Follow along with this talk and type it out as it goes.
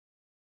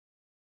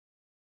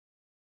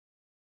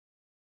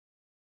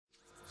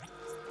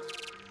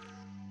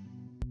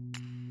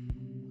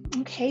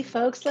Okay,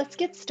 folks, let's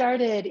get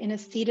started in a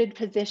seated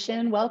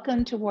position.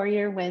 Welcome to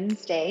Warrior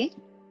Wednesday.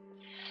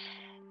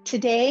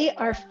 Today,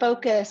 our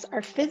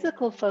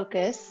physical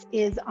focus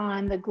is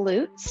on the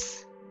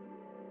glutes.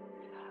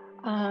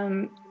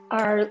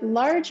 Our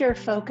larger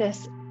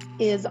focus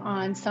is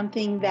on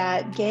something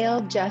that Gail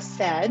just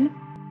said.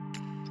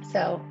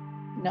 So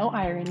no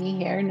irony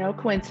here, no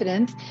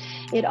coincidence.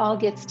 It all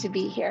gets to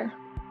be here.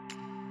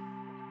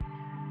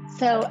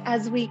 So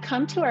as we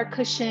come to our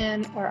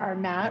cushion or our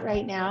mat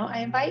right now, I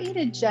invite you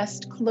to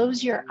just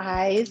close your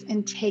eyes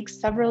and take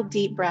several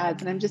deep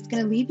breaths. And I'm just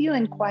going to leave you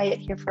in quiet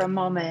here for a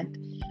moment,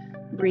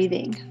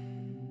 breathing.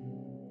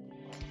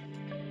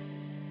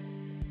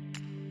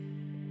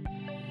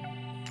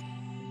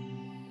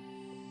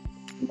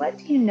 What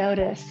do you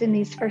notice in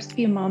these first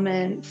few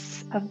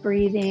moments of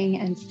breathing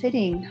and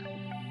sitting?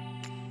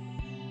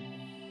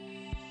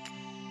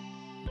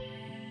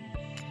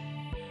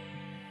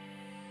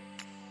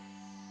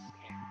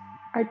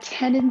 Our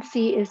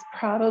tendency is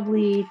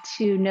probably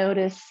to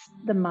notice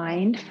the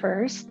mind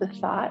first, the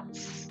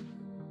thoughts,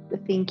 the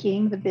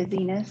thinking, the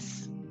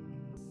busyness.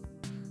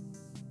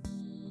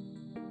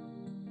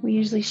 We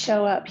usually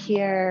show up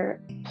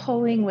here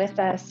pulling with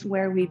us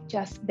where we've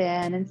just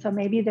been. And so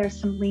maybe there's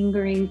some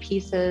lingering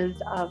pieces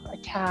of a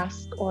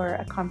task or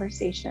a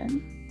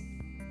conversation.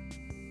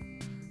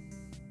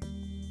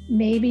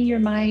 Maybe your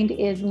mind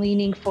is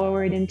leaning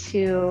forward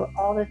into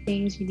all the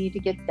things you need to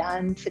get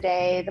done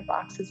today, the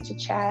boxes to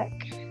check.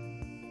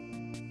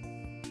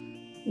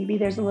 Maybe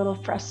there's a little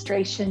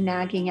frustration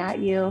nagging at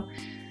you.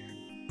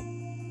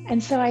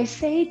 And so I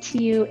say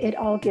to you, it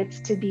all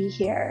gets to be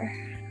here.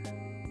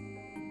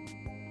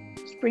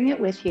 Just bring it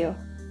with you.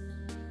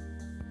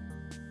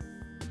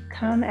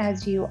 Come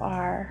as you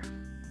are.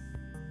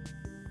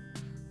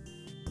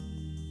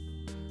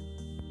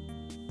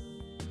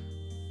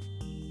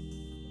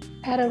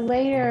 At a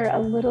layer a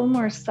little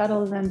more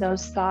subtle than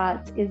those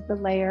thoughts is the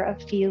layer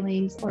of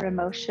feelings or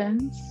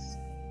emotions.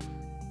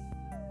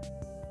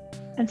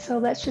 And so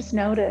let's just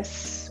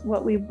notice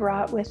what we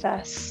brought with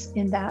us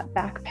in that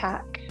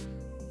backpack.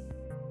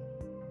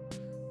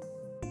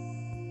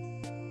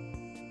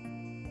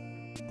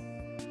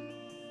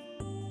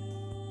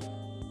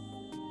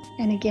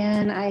 And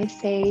again, I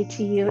say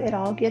to you, it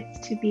all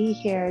gets to be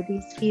here.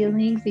 These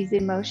feelings, these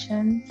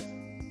emotions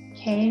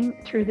came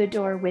through the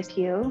door with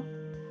you.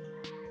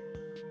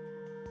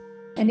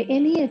 And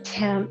any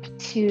attempt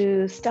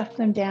to stuff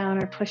them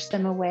down or push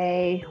them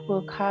away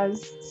will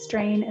cause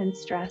strain and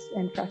stress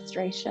and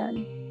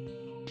frustration.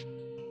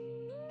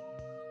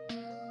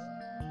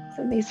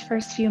 So in these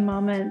first few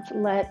moments,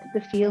 let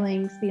the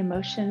feelings, the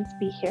emotions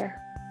be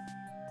here.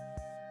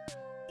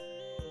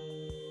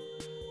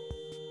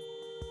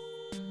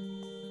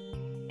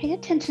 Pay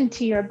attention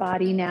to your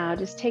body now.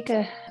 Just take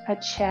a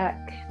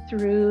check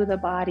through the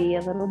body,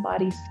 a little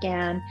body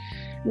scan.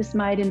 This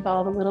might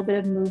involve a little bit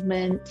of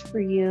movement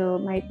for you, it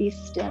might be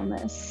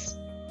stillness.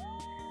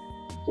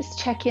 Just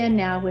check in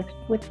now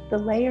with the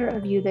layer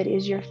of you that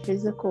is your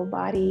physical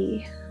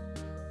body.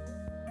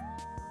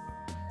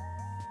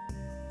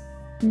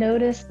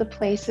 Notice the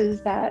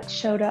places that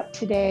showed up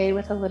today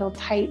with a little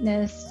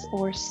tightness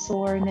or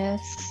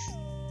soreness.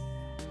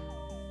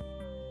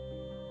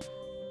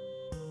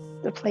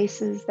 The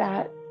places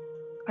that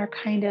are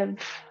kind of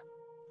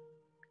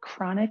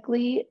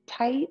chronically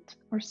tight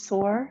or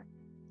sore.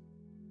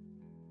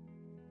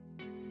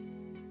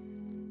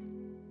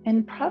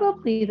 And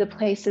probably the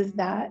places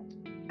that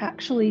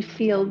actually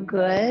feel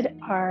good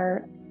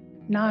are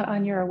not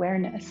on your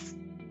awareness.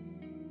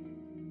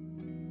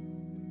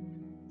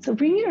 So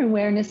bring your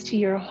awareness to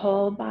your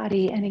whole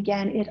body. And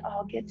again, it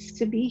all gets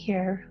to be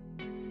here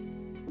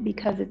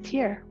because it's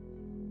here.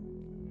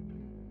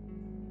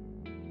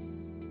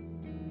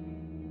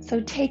 So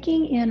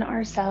taking in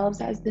ourselves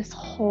as this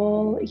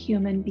whole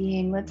human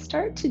being, let's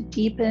start to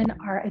deepen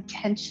our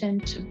attention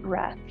to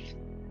breath.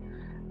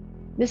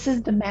 This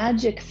is the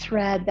magic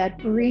thread that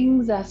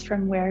brings us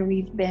from where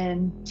we've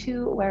been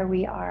to where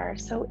we are.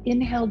 So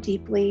inhale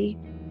deeply.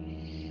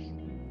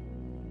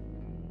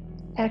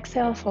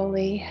 Exhale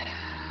fully.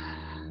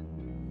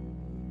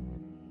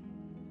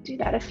 Do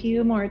that a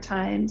few more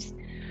times.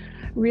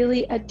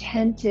 Really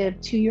attentive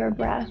to your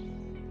breath.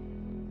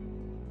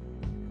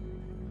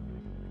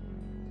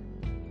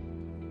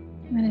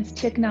 And as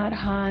Thich Nhat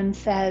Hanh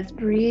says,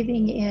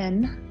 breathing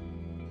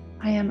in,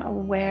 I am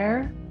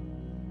aware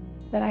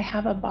that I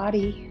have a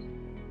body.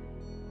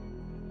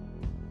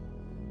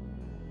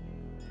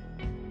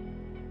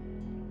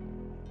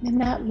 In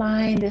that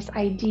line, this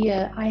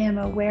idea, I am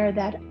aware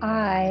that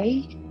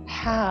I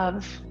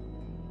have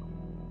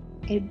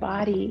a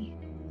body.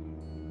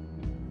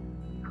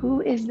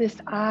 Who is this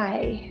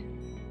I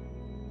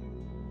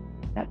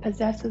that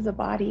possesses a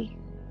body?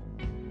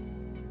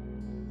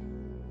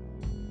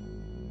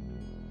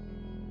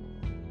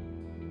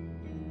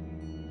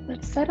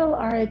 Let's settle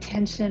our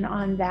attention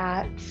on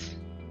that.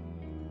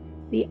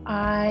 The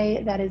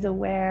I that is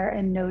aware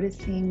and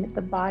noticing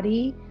the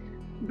body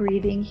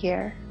breathing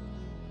here.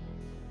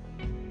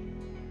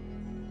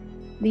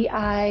 the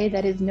I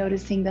that is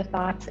noticing the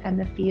thoughts and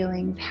the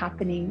feelings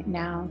happening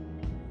now.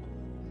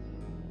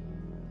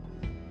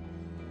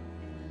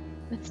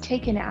 Let's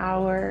take an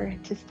hour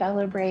to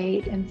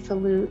celebrate and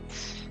salute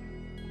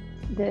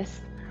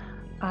this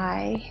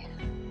I.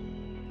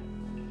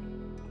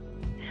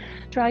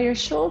 Draw your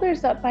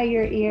shoulders up by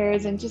your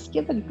ears and just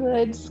give a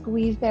good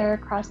squeeze there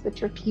across the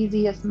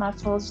trapezius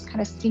muscles. Just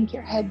kind of sink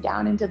your head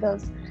down into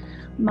those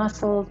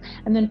muscles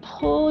and then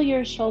pull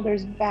your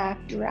shoulders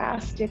back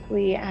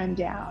drastically and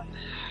down.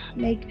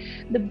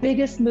 Make the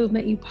biggest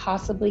movement you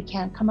possibly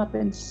can. Come up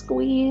and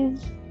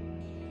squeeze,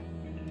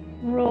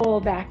 roll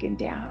back and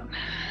down.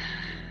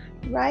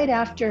 Right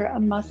after a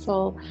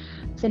muscle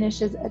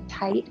finishes a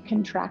tight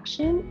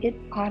contraction, it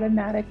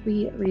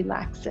automatically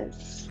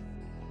relaxes.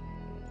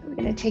 We're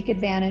going to take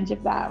advantage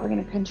of that. We're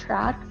going to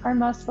contract our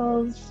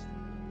muscles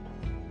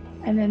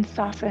and then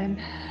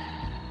soften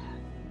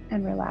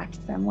and relax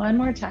them. One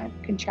more time.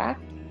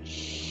 Contract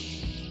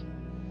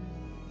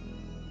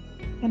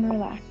and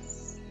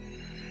relax.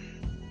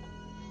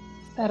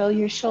 Settle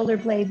your shoulder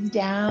blades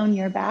down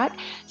your back.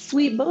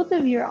 Sweep both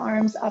of your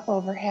arms up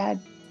overhead.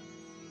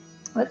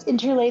 Let's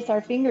interlace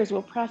our fingers.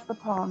 We'll press the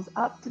palms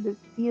up to the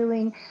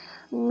ceiling,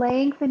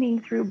 lengthening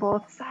through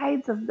both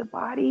sides of the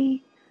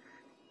body.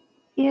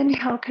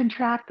 Inhale,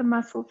 contract the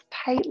muscles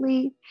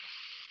tightly.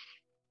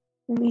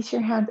 Release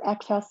your hands,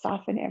 exhale,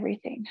 soften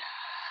everything.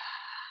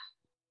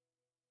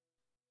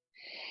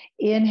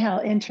 Inhale,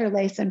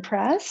 interlace and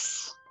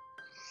press.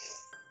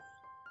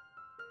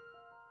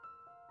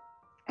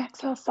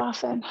 Exhale,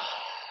 soften.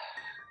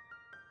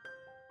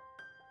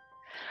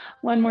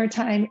 One more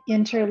time,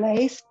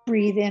 interlace,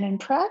 breathe in and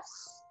press.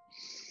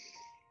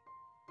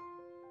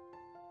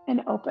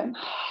 And open.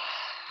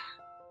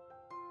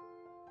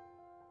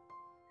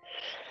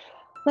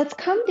 Let's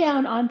come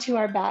down onto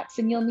our backs,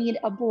 and you'll need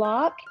a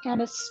block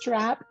and a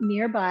strap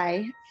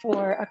nearby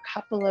for a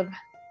couple of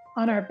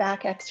on our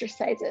back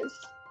exercises.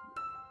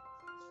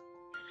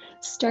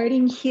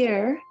 Starting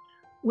here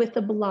with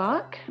a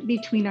block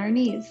between our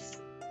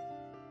knees.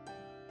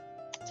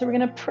 So we're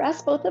going to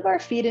press both of our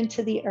feet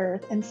into the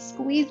earth and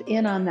squeeze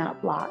in on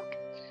that block.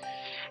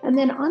 And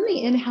then on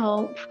the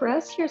inhale,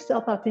 press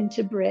yourself up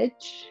into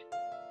bridge.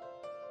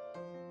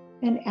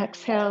 And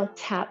exhale,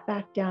 tap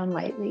back down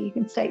lightly. You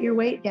can set your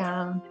weight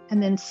down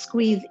and then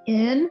squeeze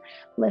in,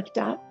 lift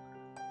up.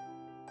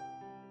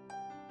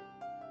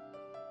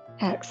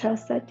 Exhale,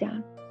 set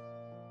down.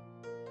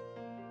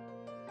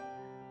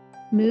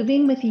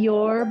 Moving with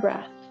your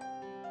breath.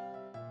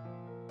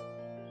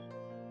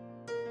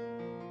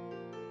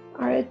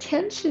 Our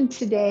attention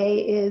today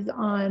is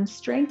on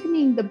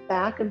strengthening the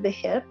back of the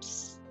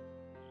hips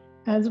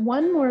as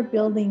one more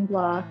building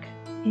block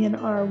in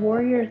our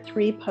Warrior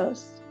 3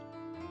 pose.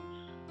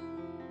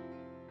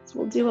 So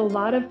we'll do a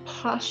lot of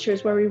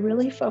postures where we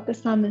really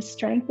focus on the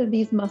strength of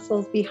these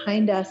muscles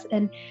behind us.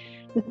 And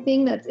the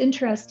thing that's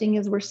interesting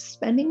is we're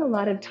spending a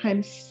lot of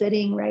time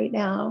sitting right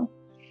now.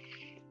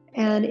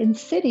 And in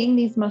sitting,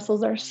 these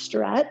muscles are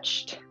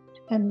stretched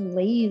and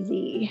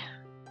lazy.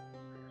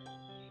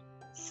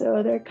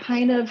 So they're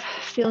kind of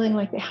feeling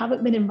like they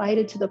haven't been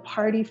invited to the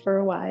party for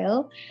a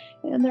while,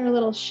 and they're a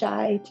little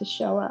shy to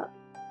show up.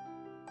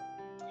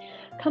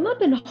 Come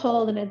up and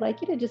hold, and I'd like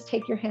you to just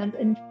take your hands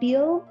and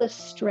feel the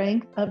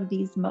strength of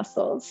these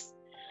muscles.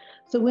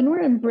 So when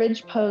we're in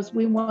bridge pose,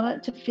 we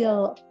want to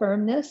feel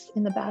firmness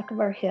in the back of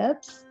our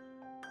hips,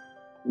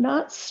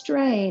 not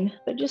strain,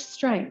 but just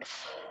strength.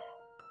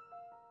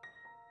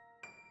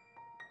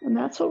 And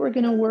that's what we're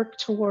going to work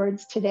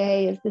towards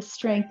today, is the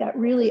strength that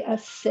really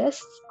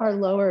assists our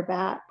lower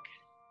back.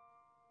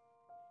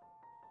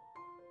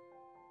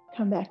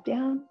 Come back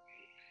down.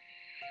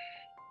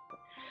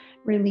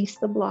 Release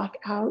the block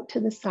out to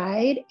the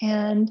side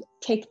and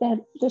take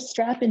the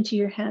strap into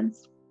your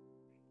hands.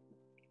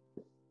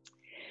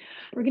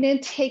 We're going to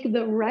take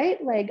the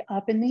right leg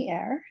up in the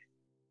air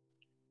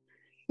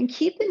and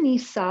keep the knee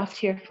soft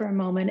here for a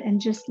moment and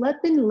just let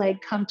the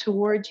leg come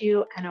towards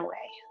you and away.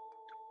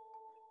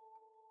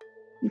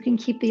 You can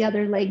keep the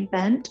other leg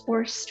bent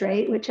or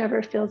straight,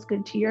 whichever feels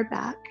good to your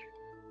back.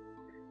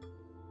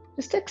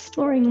 Just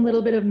exploring a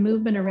little bit of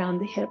movement around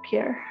the hip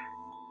here.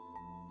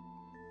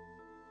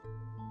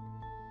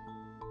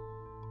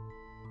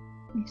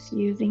 Just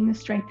using the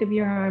strength of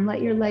your arm.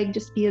 Let your leg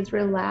just be as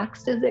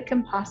relaxed as it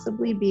can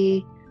possibly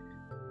be.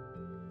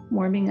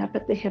 Warming up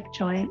at the hip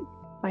joint,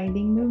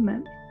 finding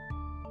movement.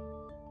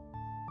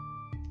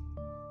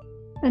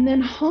 And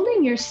then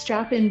holding your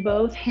strap in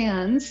both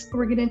hands,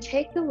 we're going to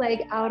take the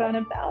leg out on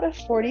about a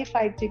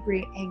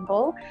 45-degree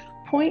angle,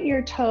 point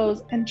your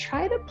toes, and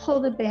try to pull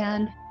the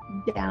band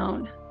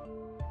down.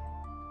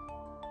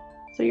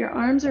 So your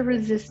arms are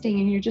resisting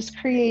and you're just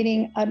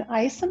creating an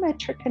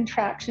isometric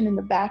contraction in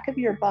the back of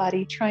your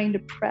body, trying to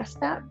press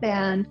that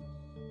band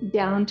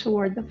down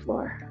toward the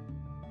floor.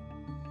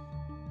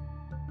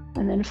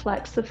 And then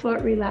flex the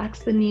foot, relax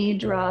the knee,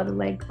 draw the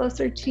leg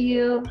closer to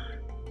you.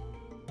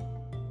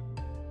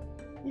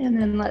 And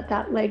then let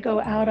that leg go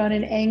out on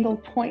an angle,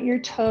 point your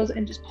toes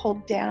and just pull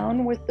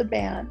down with the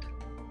band.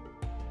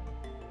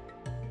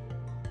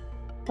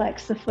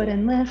 Flex the foot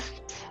and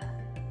lift.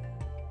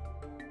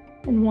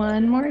 And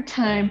one more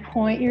time,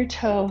 point your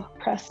toe,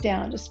 press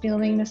down, just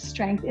feeling the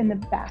strength in the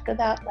back of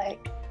that leg.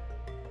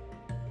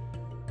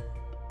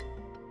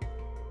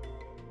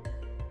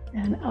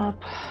 And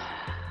up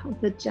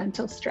with a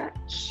gentle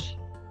stretch.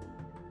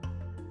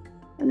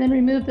 And then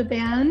remove the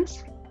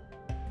band.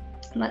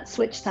 And let's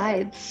switch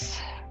sides.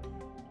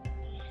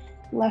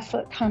 Left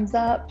foot comes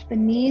up, the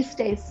knee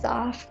stays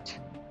soft.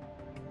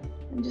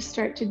 And just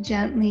start to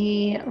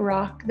gently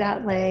rock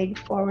that leg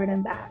forward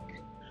and back.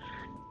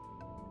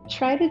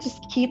 Try to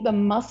just keep the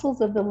muscles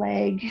of the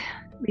leg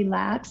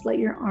relaxed. Let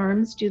your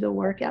arms do the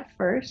work at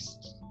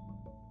first.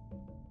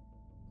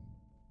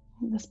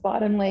 This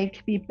bottom leg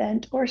can be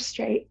bent or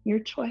straight, your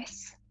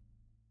choice.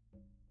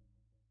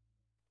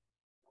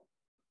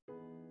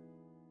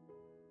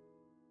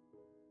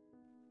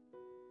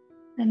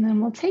 And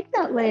then we'll take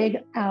that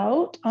leg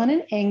out on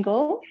an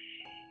angle.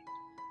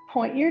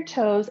 Point your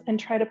toes and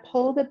try to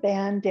pull the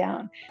band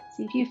down.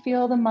 See if you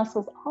feel the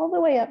muscles all the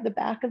way up the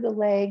back of the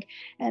leg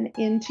and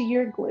into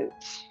your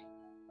glute.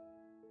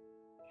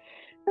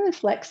 And then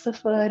flex the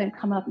foot and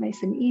come up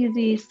nice and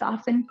easy.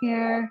 Soften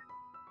here.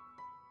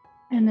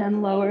 And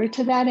then lower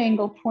to that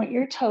angle. Point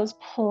your toes,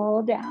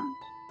 pull down.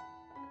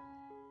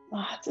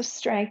 Lots of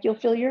strength. You'll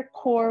feel your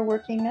core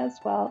working as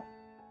well.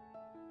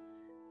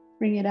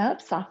 Bring it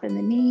up, soften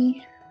the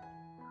knee.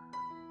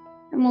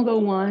 And we'll go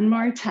one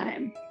more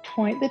time.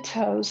 Point the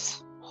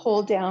toes,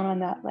 pull down on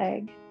that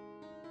leg.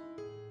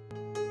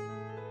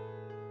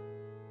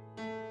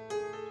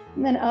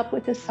 And then up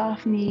with a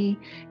soft knee.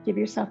 Give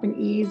yourself an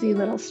easy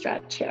little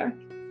stretch here.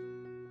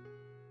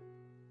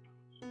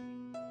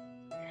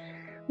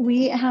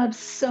 We have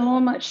so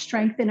much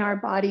strength in our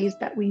bodies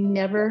that we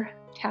never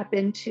tap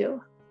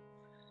into.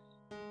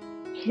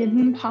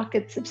 Hidden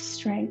pockets of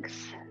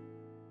strength.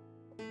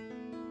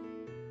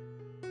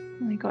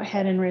 Let me go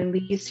ahead and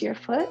release your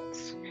foot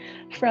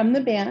from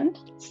the band.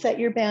 Set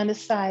your band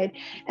aside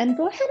and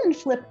go ahead and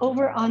flip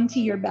over onto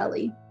your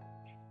belly.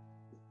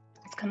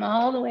 Let's come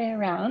all the way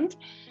around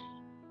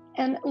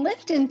and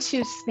lift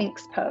into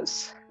Sphinx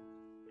pose.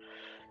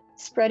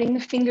 Spreading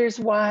the fingers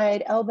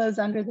wide, elbows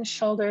under the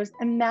shoulders.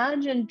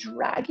 Imagine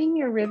dragging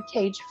your rib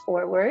cage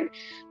forward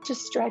to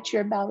stretch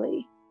your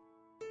belly.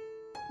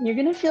 You're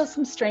going to feel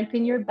some strength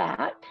in your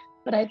back,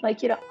 but I'd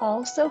like you to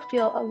also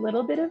feel a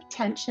little bit of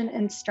tension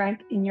and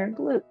strength in your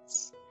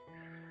glutes.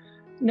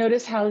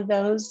 Notice how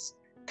those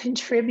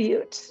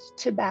contribute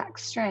to back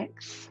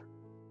strength.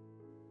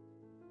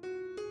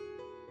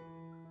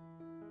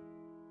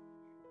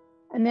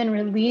 And then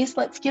release.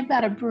 Let's give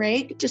that a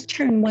break. Just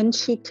turn one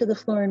cheek to the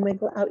floor and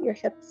wiggle out your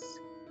hips.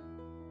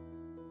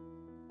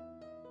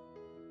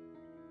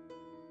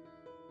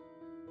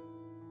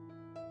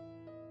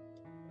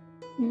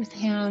 With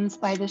hands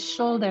by the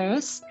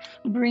shoulders,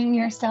 bring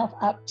yourself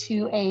up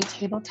to a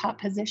tabletop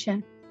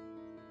position.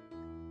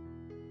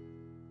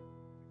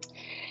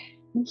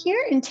 And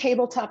here in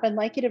tabletop, I'd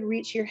like you to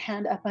reach your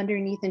hand up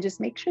underneath and just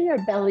make sure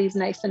your belly's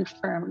nice and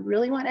firm. We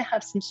really want to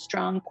have some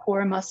strong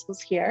core muscles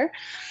here.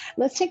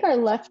 Let's take our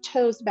left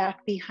toes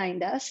back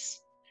behind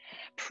us.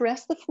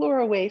 Press the floor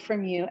away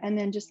from you and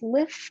then just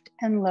lift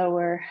and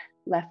lower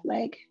left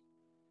leg.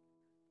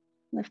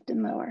 Lift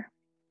and lower.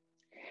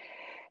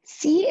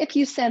 See if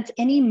you sense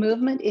any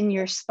movement in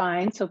your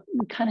spine. So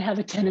we kind of have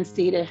a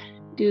tendency to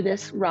do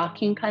this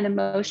rocking kind of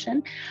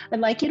motion. I'd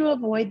like you to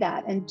avoid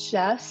that and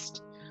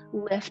just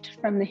lift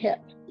from the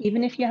hip.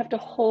 Even if you have to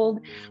hold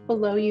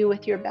below you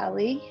with your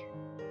belly,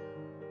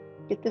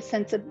 get the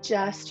sense of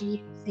just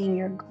using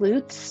your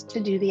glutes to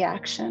do the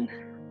action.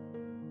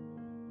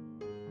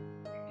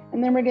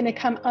 And then we're going to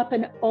come up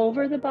and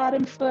over the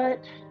bottom foot,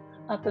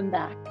 up and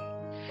back.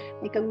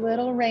 Make a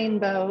little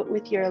rainbow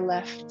with your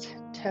left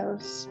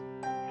toes.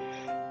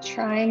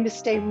 Trying to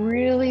stay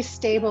really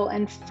stable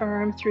and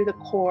firm through the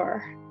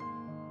core.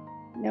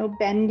 No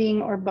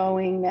bending or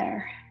bowing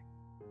there.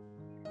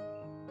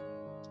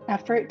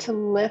 Effort to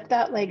lift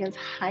that leg as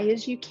high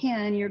as you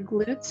can. Your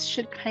glutes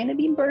should kind of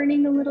be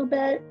burning a little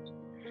bit.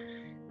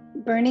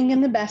 Burning in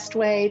the best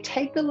way.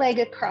 Take the leg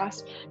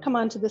across. Come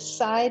onto the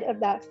side of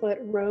that foot.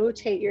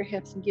 Rotate your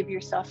hips and give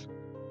yourself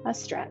a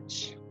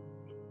stretch.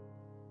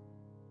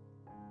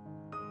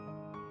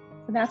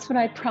 And that's what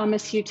I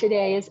promise you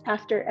today is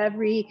after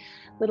every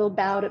little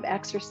bout of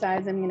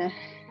exercise, I'm going to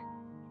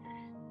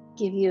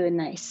give you a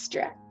nice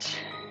stretch.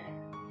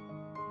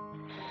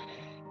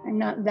 I'm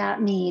not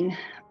that mean.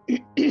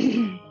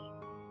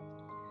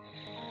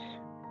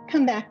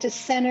 Come back to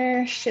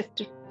center,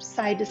 shift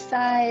side to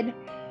side.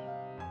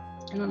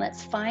 And then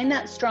let's find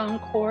that strong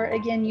core.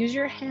 Again, use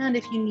your hand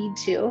if you need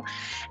to.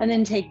 And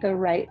then take the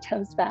right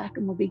toes back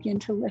and we'll begin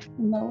to lift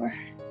and lower.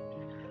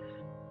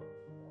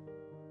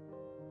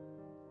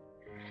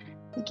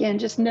 Again,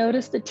 just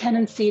notice the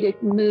tendency to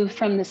move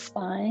from the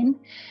spine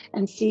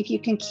and see if you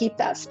can keep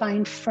that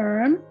spine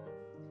firm,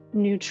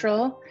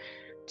 neutral.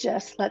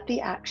 Just let the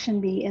action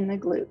be in the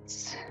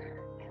glutes.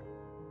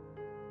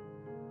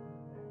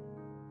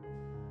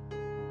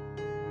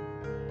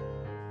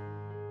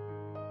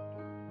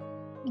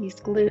 These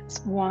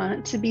glutes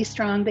want to be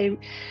strong.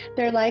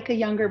 They're like a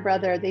younger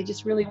brother. They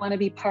just really want to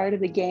be part of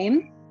the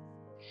game.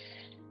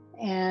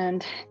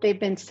 And they've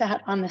been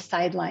sat on the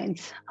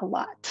sidelines a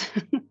lot.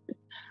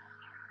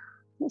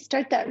 Let's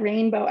start that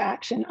rainbow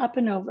action, up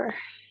and over,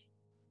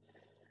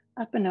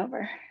 up and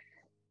over.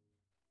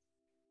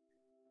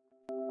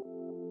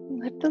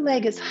 Lift the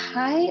leg as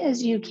high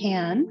as you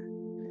can.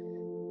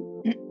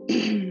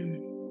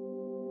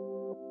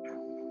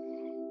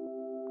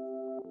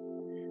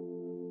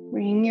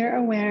 Bring your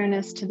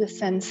awareness to the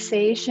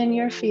sensation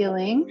you're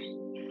feeling.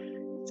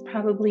 It's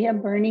probably a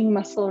burning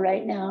muscle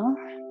right now.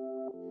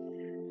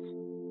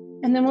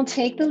 And then we'll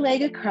take the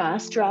leg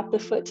across, drop the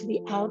foot to the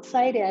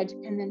outside edge,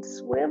 and then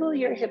swivel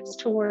your hips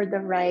toward the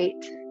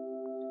right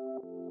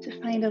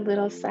to find a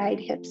little side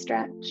hip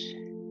stretch.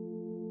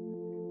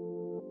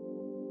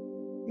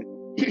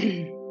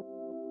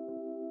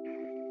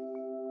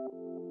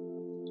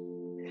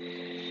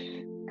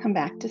 Come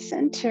back to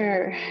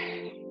center.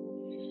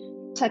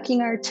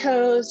 Tucking our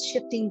toes,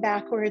 shifting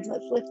backwards.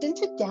 Let's lift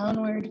into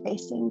downward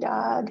facing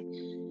dog.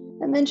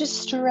 And then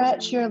just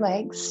stretch your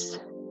legs.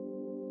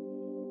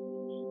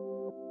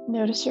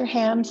 Notice your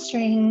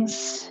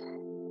hamstrings,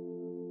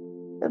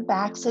 the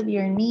backs of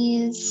your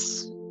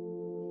knees,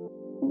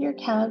 and your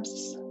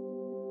calves.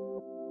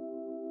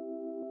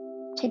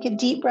 Take a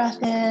deep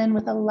breath in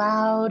with a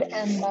loud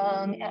and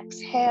long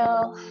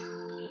exhale.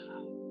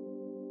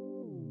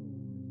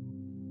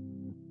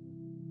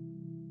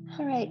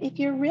 All right, if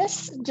your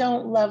wrists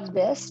don't love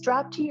this,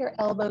 drop to your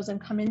elbows and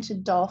come into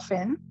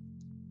dolphin.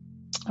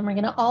 And we're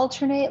gonna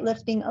alternate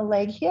lifting a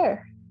leg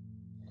here.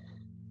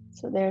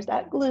 So there's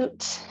that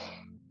glute.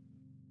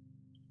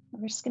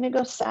 We're just gonna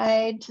go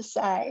side to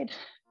side,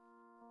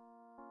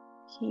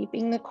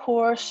 keeping the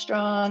core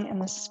strong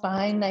and the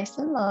spine nice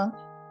and long.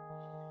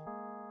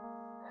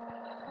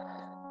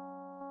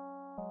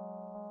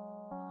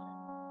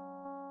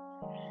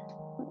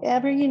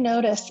 Whatever you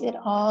notice, it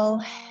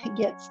all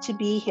gets to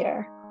be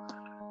here.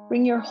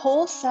 Bring your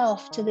whole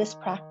self to this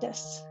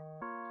practice.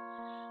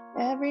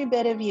 Every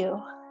bit of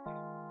you.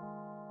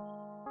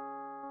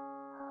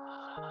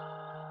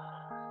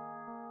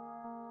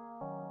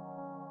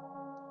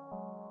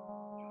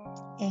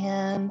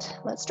 And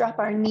let's drop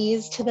our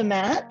knees to the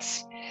mat.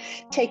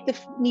 Take the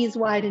knees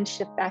wide and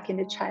shift back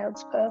into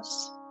child's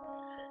pose.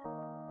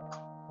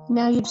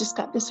 Now you've just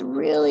got this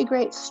really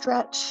great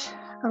stretch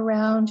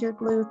around your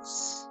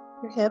glutes,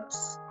 your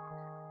hips.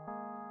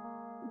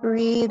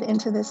 Breathe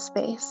into this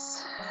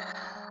space.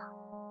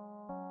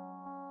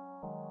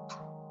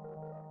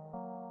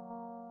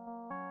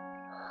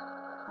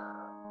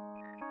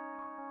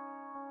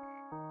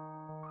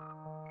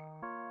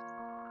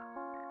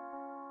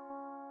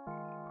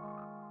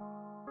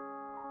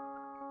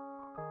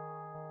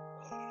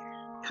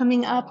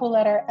 Coming up, we'll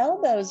let our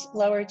elbows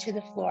lower to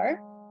the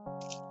floor.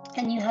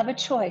 And you have a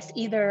choice,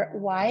 either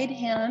wide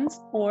hands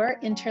or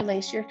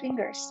interlace your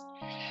fingers.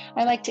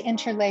 I like to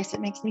interlace. It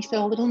makes me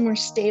feel a little more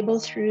stable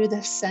through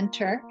the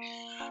center.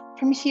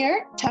 From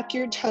here, tuck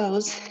your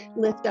toes,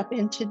 lift up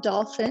into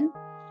dolphin.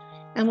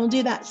 And we'll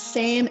do that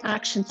same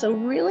action. So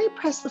really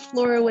press the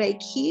floor away.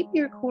 Keep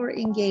your core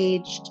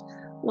engaged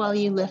while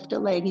you lift a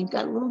leg. You've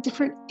got a little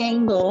different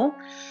angle.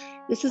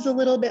 This is a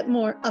little bit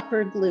more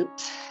upper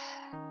glute.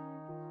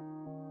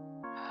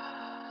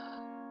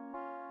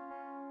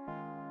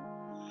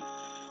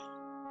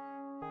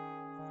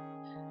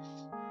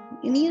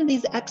 Any of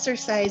these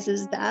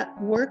exercises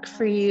that work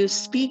for you,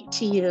 speak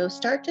to you,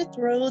 start to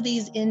throw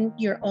these in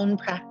your own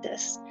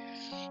practice.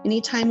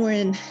 Anytime we're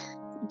in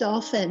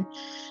dolphin,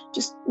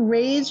 just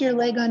raise your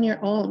leg on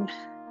your own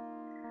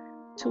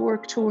to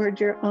work toward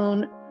your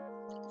own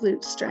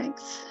glute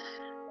strength.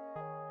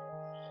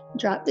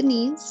 Drop the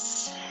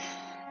knees,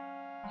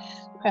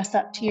 press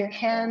up to your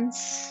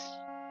hands,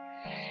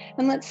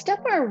 and let's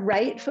step our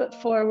right foot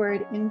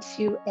forward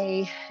into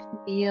a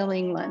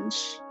kneeling lunge.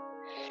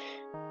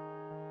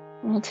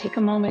 We'll take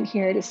a moment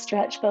here to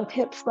stretch both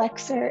hip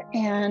flexor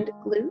and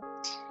glute.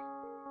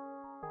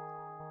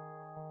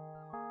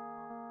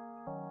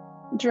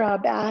 Draw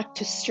back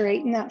to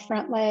straighten that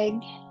front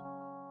leg.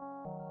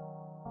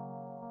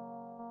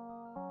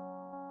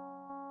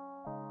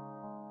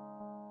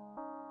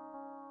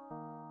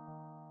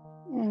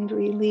 And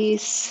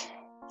release,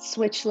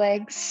 switch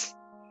legs.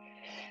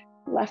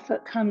 Left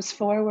foot comes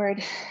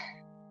forward.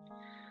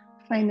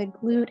 Find the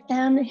glute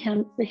and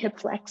the hip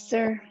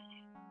flexor.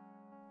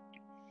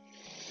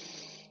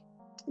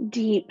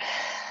 Deep,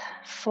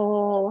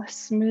 full,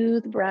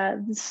 smooth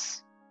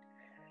breaths.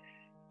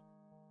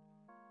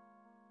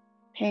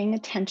 Paying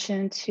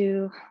attention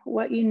to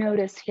what you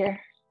notice here.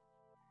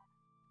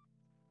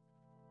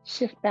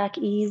 Shift back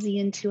easy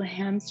into a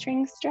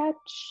hamstring stretch.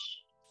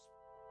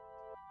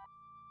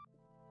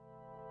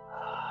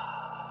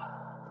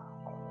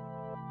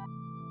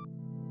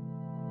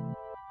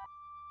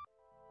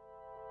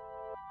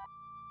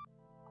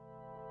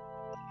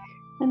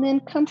 And then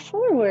come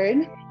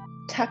forward,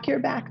 tuck your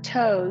back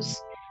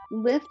toes,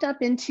 lift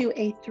up into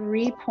a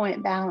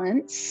 3-point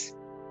balance.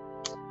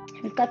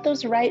 We've got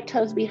those right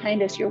toes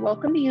behind us. You're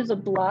welcome to use a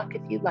block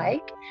if you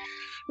like.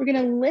 We're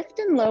going to lift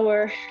and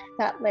lower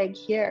that leg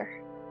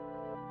here.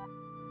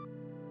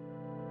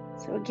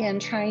 So again,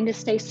 trying to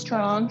stay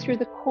strong through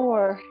the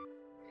core.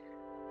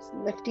 Just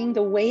lifting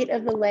the weight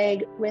of the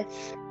leg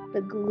with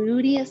the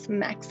gluteus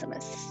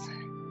maximus.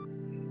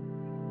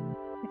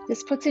 If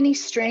this puts any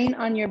strain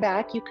on your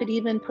back, you could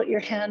even put your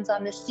hands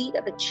on the seat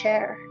of a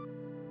chair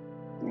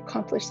and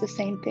accomplish the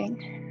same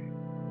thing.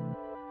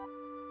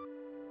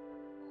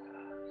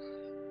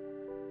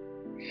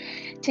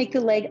 Take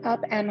the leg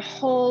up and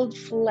hold,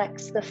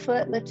 flex the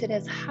foot, lift it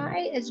as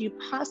high as you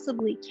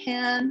possibly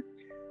can.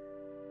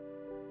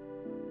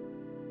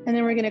 And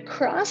then we're going to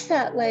cross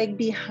that leg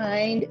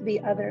behind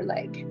the other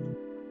leg.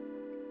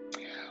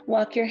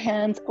 Walk your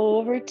hands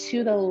over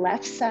to the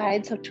left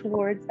side, so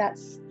towards that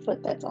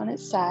foot that's on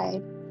its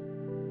side.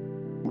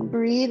 And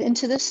breathe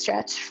into the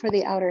stretch for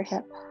the outer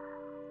hip.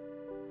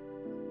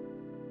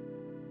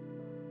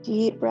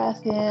 Deep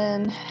breath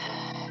in,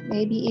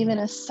 maybe even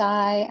a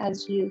sigh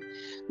as you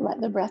let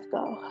the breath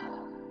go.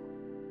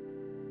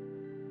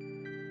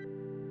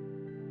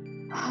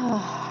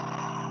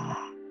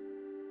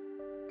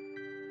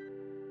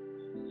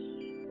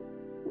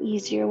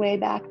 Ease your way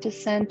back to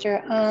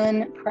center,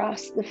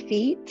 uncross the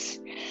feet.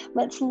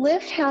 Let's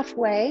lift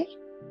halfway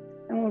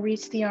and we'll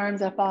reach the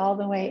arms up all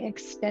the way,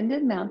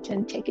 extended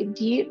mountain. Take a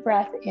deep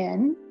breath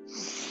in.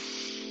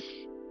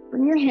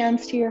 Bring your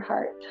hands to your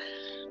heart.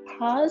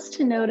 Pause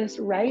to notice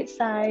right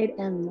side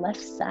and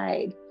left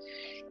side.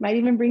 You might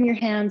even bring your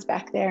hands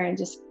back there and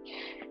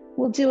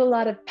we'll do a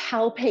lot of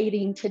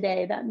palpating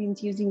today. That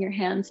means using your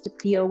hands to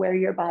feel where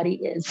your body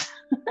is.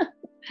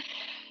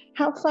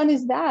 How fun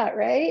is that,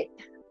 right?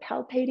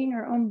 Palpating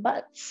our own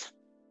butts.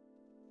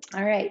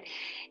 All right,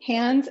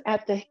 hands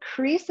at the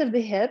crease of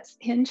the hips,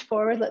 hinge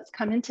forward. Let's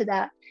come into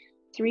that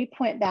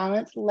 3-point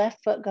balance.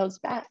 Left foot goes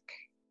back.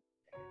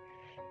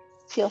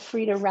 Feel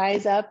free to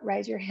rise up,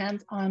 rise your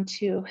hands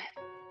onto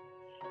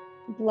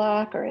a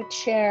block or a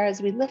chair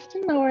as we lift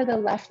and lower the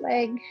left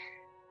leg.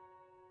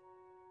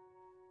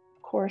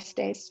 Core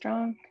stays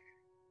strong.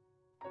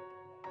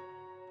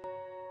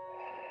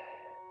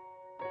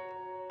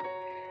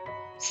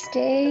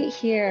 Stay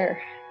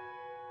here,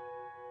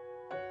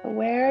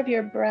 aware of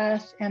your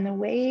breath and the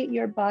way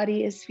your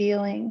body is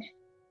feeling.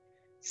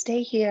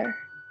 Stay here.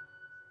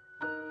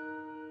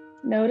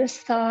 Notice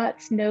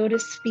thoughts,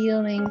 notice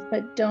feelings,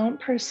 but don't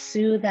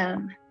pursue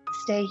them.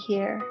 Stay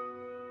here.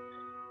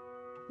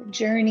 The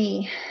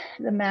journey,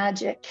 the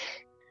magic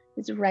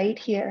is right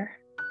here.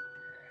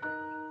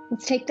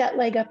 Let's take that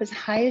leg up as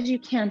high as you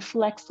can.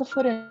 Flex the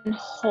foot and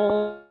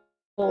hold.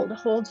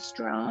 Hold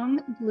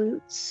strong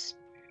glutes.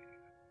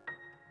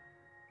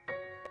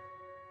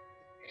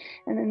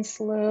 And then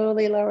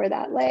slowly lower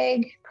that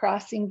leg,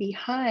 crossing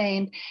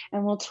behind,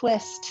 and we'll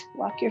twist.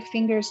 Walk your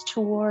fingers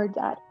toward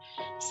that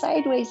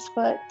sideways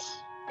foot.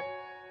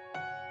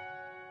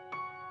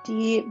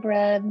 Deep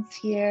breaths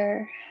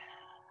here.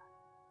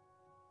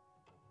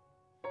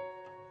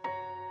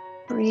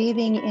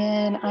 Breathing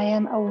in, I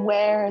am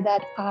aware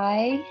that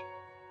I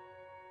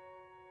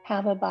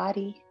have a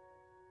body.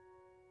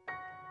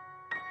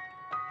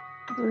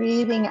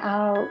 Breathing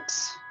out,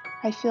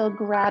 I feel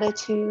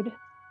gratitude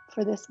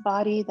for this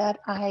body that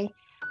I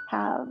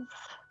have.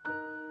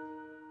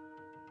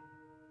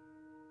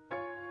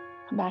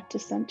 Come back to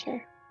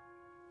center.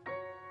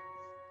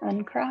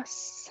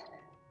 Uncross.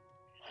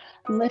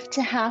 Lift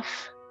to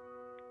halfway,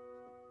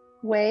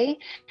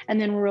 and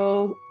then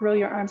roll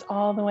your arms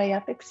all the way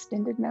up,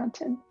 extended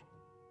mountain.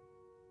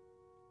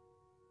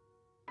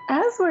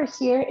 As we're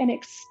here in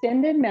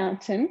extended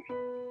mountain,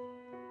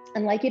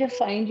 I'd like you to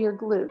find your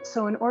glutes.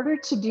 So in order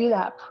to do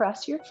that,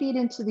 press your feet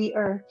into the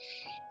earth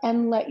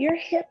and let your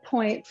hip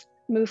points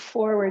move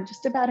forward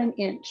just about an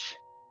inch.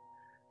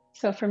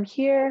 So from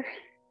here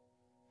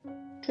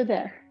to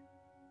there,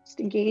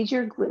 just engage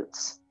your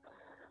glutes.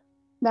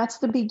 That's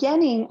the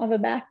beginning of a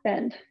back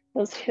bend,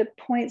 those hip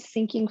points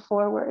sinking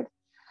forward.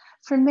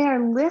 From there,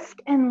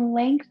 lift and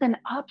lengthen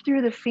up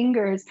through the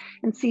fingers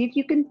and see if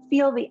you can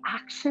feel the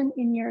action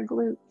in your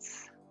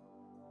glutes.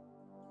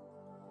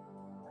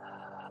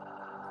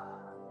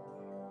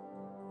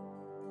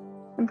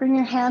 And bring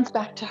your hands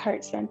back to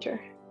heart center.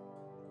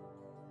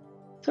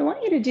 So I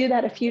want you to do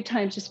that a few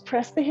times. Just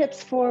press the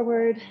hips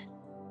forward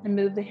and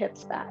move the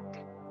hips back.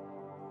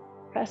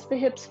 Press the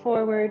hips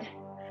forward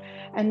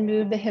and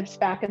move the hips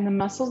back. And the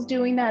muscles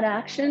doing that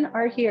action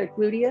are here,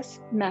 gluteus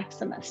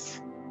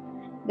maximus.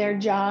 Their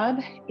job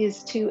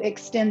is to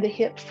extend the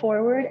hip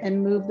forward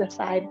and move the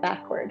thigh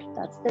backward.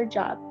 That's their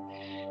job.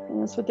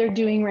 And that's what they're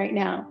doing right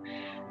now.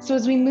 So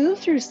as we move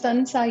through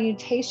sun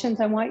salutations,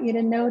 I want you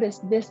to notice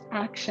this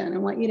action. I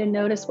want you to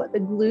notice what the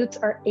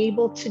glutes are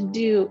able to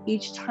do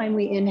each time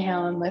we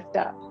inhale and lift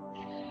up.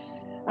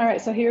 All right,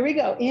 so here we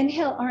go.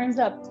 Inhale, arms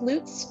up,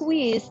 glutes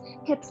squeeze,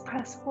 hips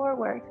press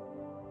forward.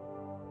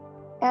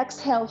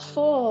 Exhale,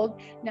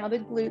 fold. Now the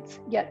glutes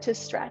get to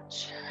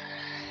stretch.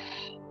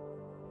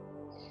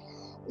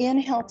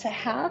 Inhale to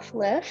half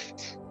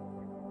lift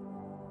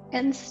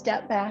and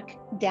step back,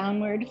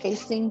 downward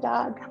facing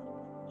dog.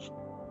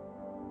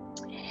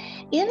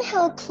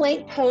 Inhale,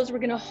 plank pose. We're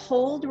going to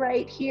hold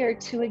right here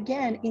to,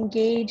 again,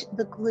 engage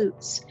the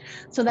glutes.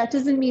 So that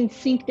doesn't mean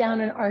sink down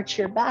and arch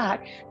your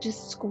back.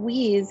 Just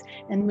squeeze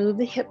and move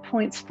the hip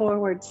points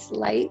forward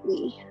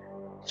slightly.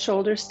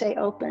 Shoulders stay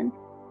open.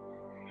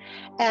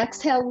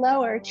 Exhale,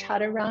 lower,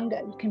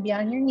 chaturanga. You can be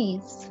on your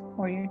knees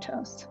or your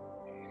toes.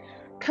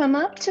 Come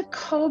up to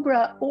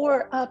cobra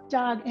or up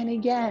dog, and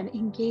again,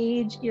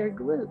 engage your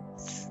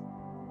glutes.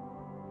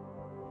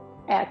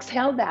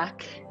 Exhale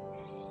back.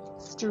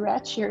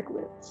 Stretch your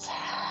glutes.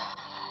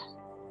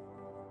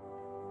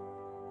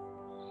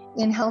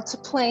 Inhale to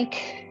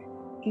plank,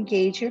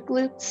 engage your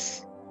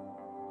glutes.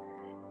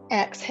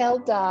 Exhale,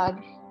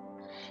 dog,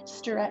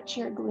 stretch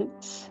your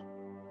glutes.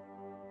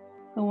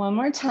 And one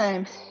more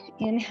time,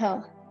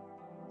 inhale,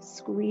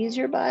 squeeze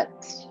your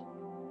butt.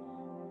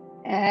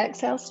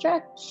 Exhale,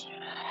 stretch.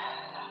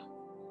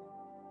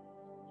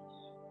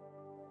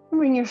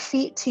 Bring your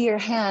feet to your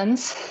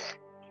hands,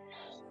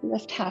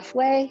 lift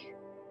halfway,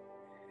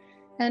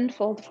 and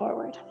fold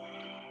forward.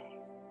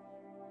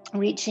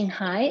 Reaching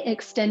high,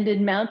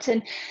 extended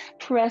mountain.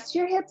 Press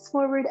your hips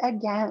forward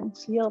again.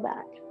 Feel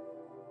that.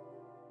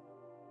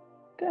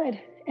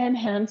 Good. And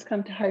hands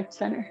come to heart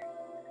center.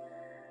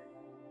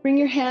 Bring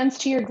your hands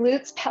to your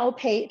glutes,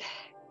 palpate.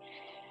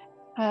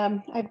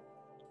 I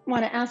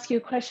want to ask you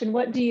a question.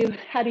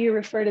 How do you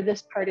refer to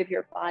this part of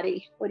your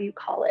body? What do you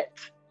call it?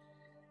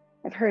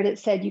 I've heard it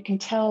said you can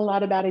tell a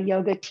lot about a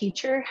yoga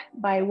teacher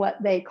by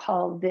what they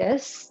call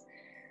this.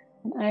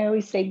 And I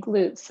always say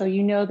glutes, so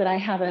you know that I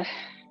have a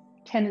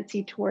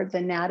tendency towards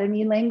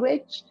anatomy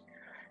language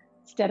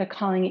instead of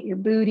calling it your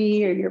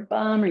booty or your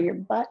bum or your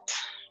butt.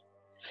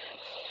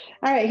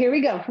 All right, here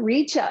we go.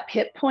 Reach up,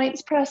 hip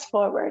points press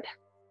forward,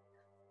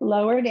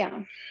 lower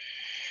down,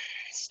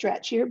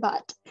 stretch your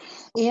butt.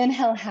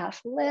 Inhale,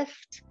 half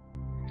lift.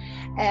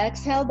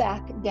 Exhale,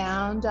 back,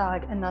 down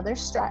dog, another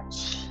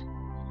stretch.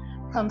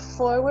 Come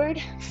forward,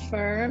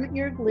 firm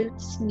your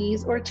glutes,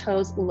 knees or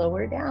toes,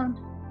 lower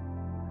down,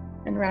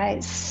 and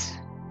rise.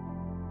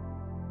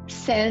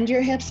 Send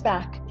your hips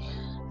back,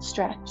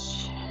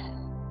 stretch.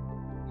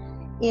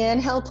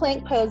 Inhale,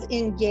 plank pose,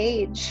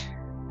 engage.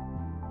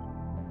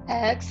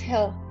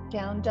 Exhale,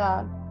 down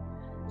dog,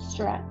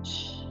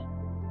 stretch.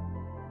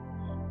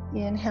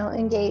 Inhale,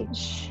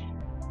 engage.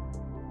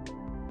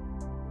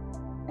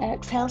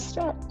 Exhale,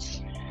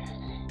 stretch.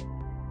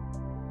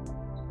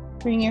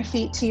 Bring your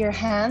feet to your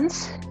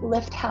hands,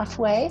 lift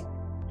halfway,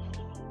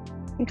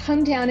 and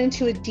come down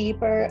into a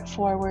deeper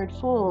forward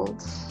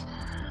fold.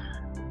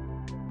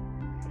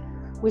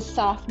 With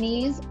soft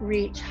knees,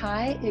 reach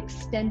high,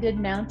 extended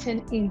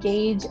mountain,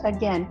 engage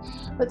again.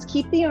 Let's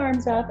keep the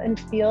arms up and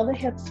feel the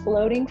hips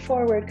floating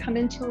forward. Come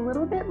into a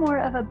little bit more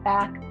of a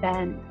back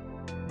bend.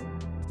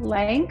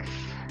 Length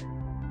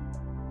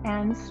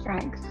and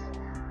strength.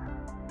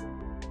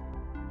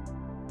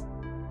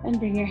 And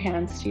bring your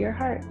hands to your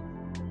heart.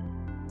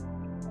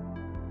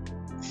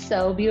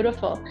 So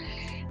beautiful.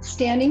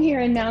 Standing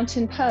here in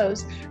mountain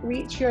pose,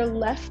 reach your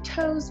left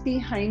toes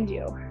behind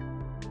you.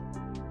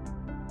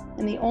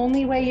 And the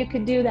only way you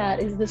could do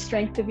that is the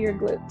strength of your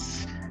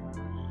glutes.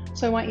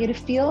 So I want you to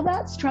feel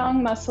that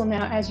strong muscle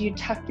now as you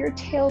tuck your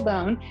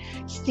tailbone,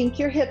 sink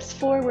your hips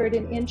forward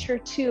an inch or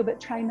two, but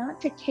try not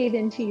to cave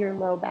into your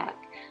low back.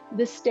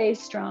 This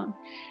stays strong.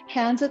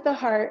 Hands at the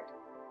heart,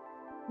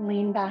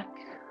 lean back.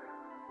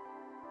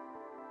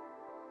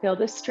 Feel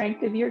the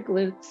strength of your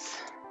glutes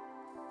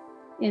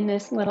in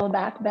this little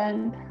back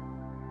bend.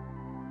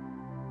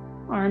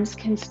 Arms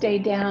can stay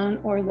down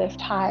or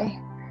lift high.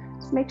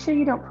 Just make sure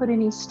you don't put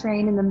any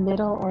strain in the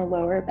middle or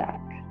lower back.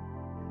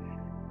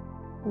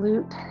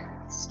 Glute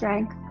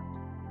strength.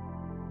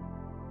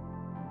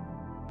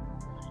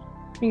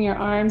 Bring your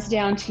arms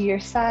down to your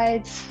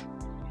sides,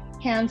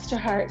 hands to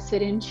heart,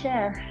 sit in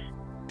chair.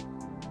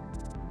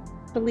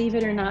 Believe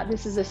it or not,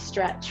 this is a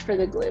stretch for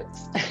the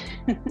glutes.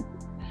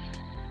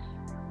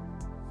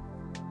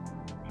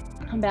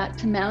 Come back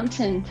to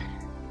mountain.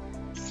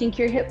 Sink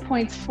your hip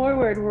points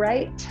forward,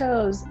 right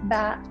toes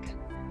back.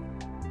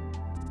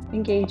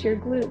 Engage your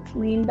glutes,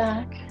 lean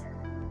back.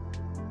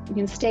 You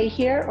can stay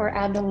here or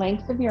add the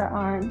length of your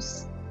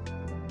arms.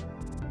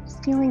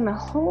 Just feeling the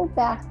whole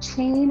back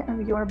chain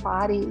of your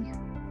body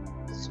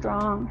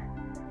strong,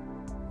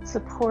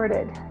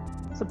 supported,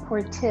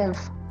 supportive.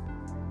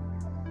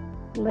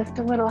 Lift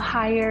a little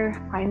higher,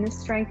 find the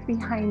strength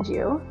behind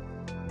you.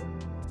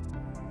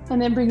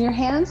 And then bring your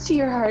hands to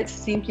your heart,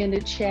 sink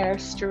into chair,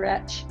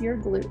 stretch your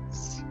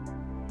glutes.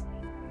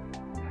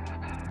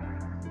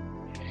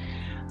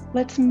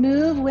 Let's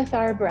move with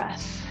our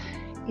breath.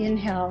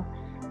 Inhale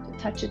to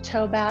touch a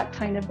toe back,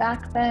 find a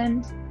back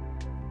bend.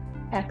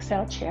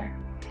 Exhale, chair.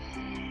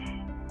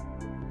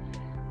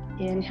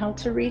 Inhale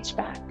to reach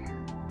back.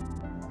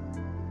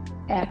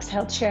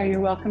 Exhale, chair. You're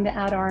welcome to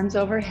add arms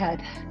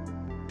overhead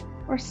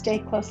or stay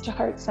close to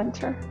heart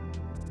center.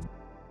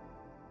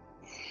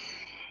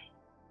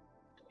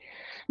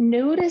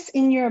 Notice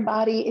in your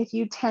body if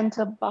you tend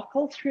to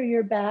buckle through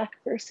your back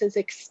versus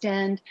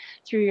extend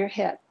through your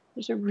hip.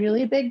 There's a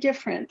really big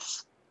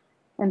difference.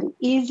 And the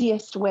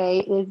easiest way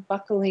is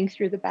buckling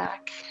through the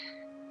back.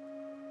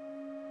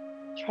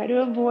 Try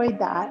to avoid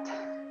that.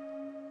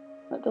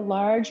 Let the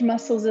large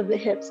muscles of the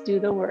hips do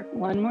the work.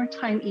 One more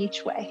time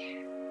each way.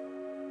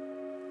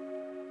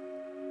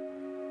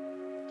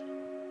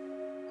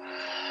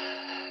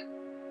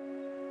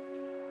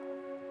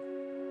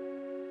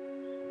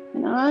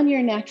 And on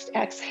your next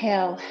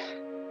exhale,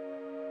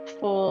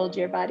 fold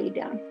your body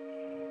down.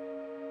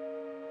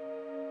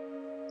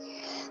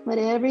 Let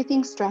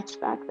everything stretch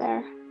back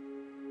there.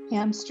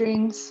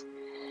 Hamstrings,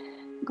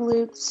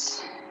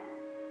 glutes,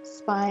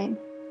 spine.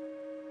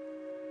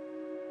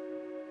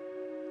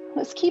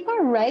 Let's keep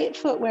our right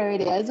foot where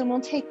it is, and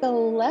we'll take the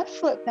left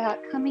foot back,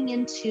 coming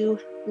into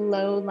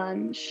low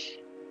lunge.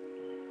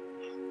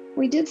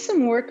 We did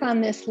some work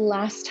on this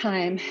last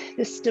time,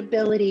 the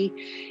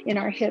stability in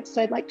our hips.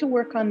 So I'd like to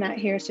work on that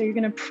here. So you're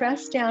going to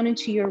press down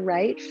into your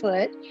right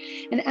foot.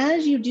 And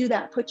as you do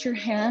that, put your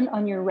hand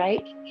on your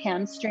right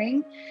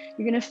hamstring.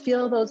 You're going to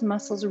feel those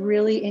muscles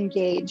really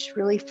engaged,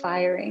 really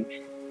firing.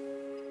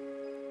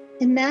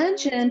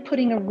 Imagine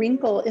putting a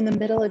wrinkle in the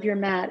middle of your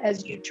mat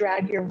as you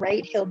drag your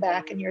right heel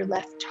back and your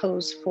left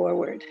toes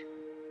forward.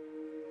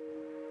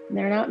 And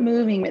they're not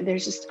moving, but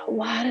there's just a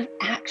lot of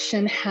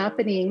action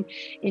happening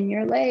in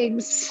your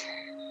legs.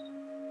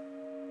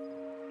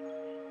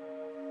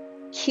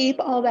 Keep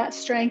all that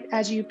strength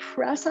as you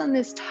press on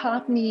this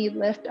top knee,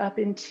 lift up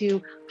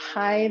into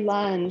high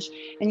lunge.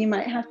 And you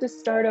might have to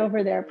start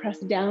over there, press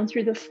down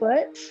through the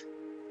foot.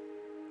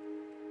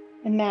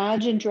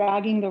 Imagine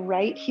dragging the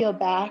right heel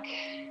back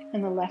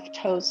and the left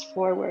toes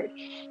forward.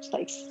 It's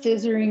like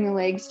scissoring the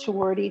legs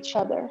toward each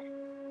other.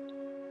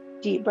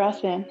 Deep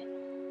breath in.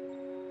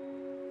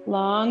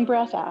 Long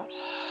breath out.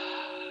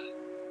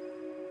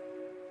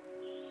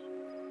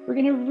 We're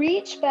going to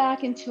reach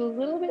back into a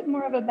little bit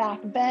more of a back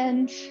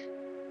bend.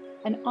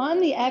 And on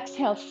the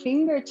exhale,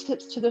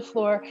 fingertips to the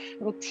floor.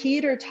 We'll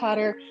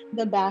teeter-totter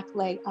the back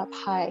leg up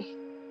high.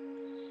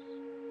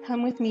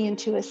 Come with me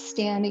into a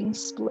standing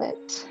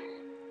split.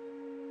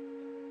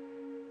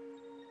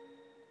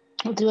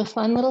 We'll do a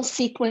fun little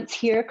sequence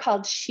here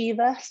called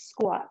Shiva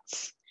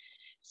squats.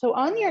 So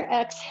on your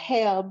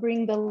exhale,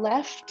 bring the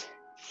left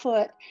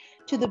foot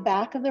to the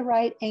back of the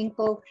right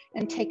ankle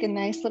and take a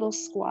nice little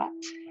squat.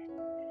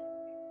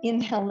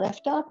 Inhale,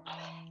 lift up.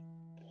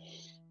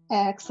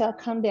 Exhale,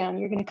 come down.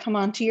 You're going to come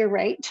onto your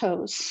right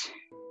toes.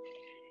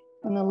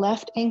 And the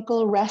left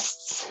ankle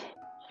rests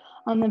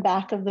on the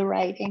back of the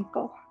right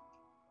ankle.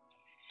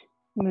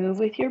 Move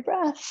with your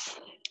breath.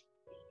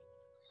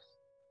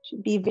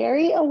 Should be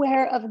very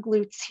aware of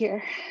glutes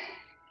here.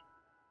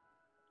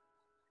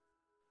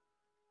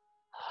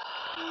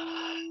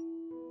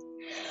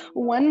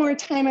 One more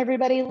time,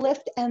 everybody.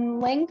 Lift and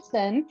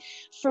lengthen.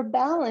 For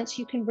balance,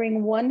 you can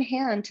bring one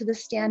hand to the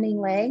standing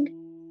leg,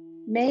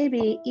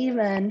 maybe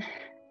even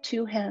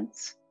two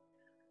hands.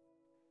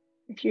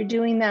 If you're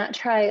doing that,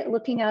 try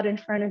looking out in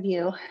front of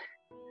you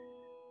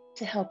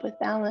to help with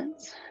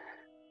balance.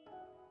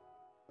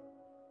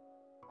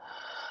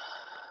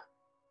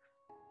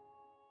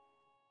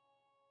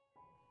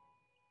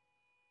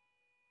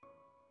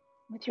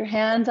 With your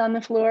hands on the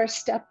floor,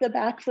 step the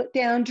back foot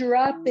down,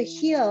 drop the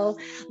heel,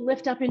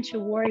 lift up into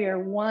warrior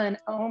one.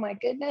 Oh my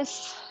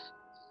goodness.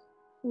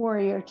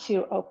 Warrior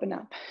two, open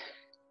up.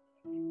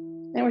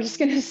 And we're just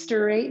going to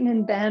straighten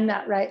and bend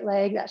that right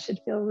leg. That should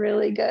feel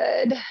really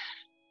good.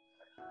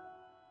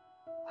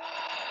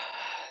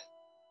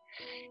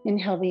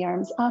 Inhale the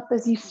arms up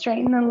as you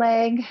straighten the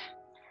leg.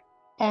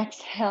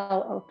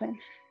 Exhale, open.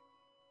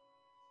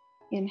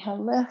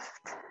 Inhale,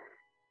 lift.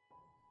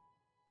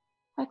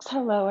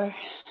 Exhale, lower.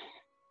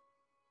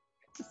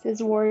 This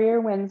is Warrior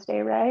Wednesday,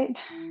 right?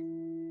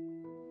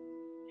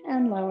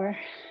 And lower.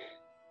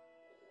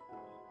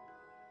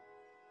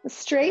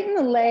 Straighten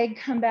the leg,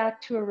 come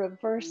back to a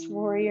reverse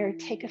warrior.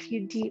 Take a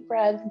few deep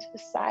breaths into the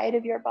side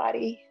of your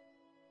body.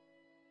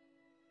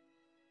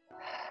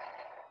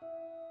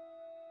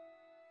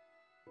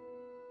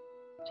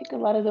 Take a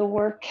lot of the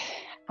work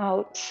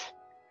out.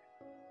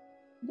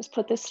 Just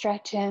put the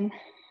stretch in.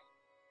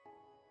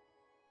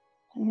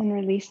 And then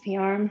release the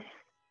arm.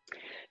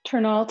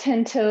 Turn all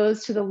 10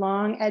 toes to the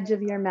long edge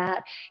of your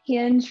mat.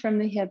 Hinge from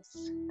the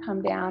hips.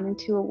 Come down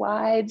into a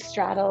wide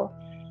straddle,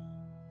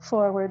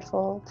 forward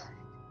fold.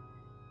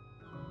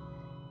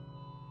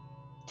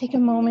 Take a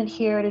moment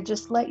here to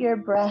just let your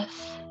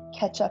breath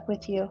catch up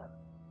with you.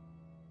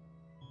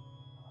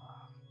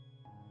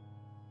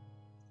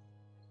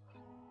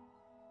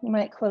 You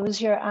might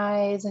close your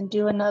eyes and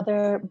do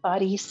another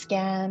body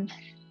scan.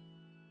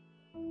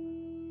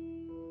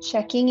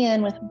 Checking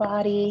in with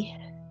body,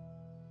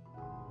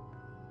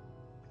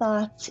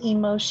 thoughts,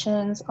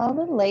 emotions, all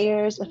the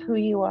layers of who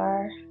you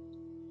are.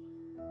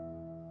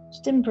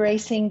 Just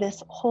embracing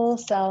this whole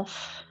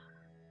self.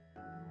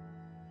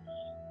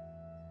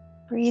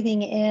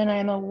 Breathing in,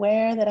 I'm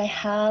aware that I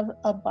have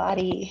a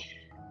body.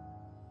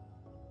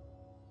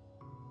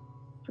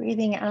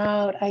 Breathing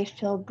out, I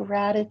feel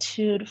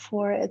gratitude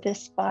for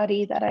this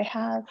body that I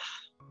have.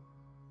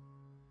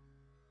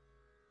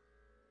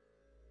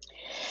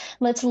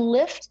 Let's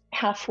lift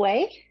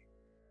halfway,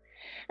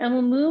 and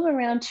we'll move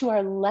around to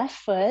our left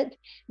foot,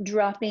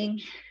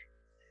 dropping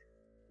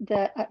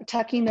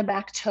tucking the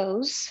back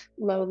toes,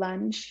 low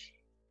lunge.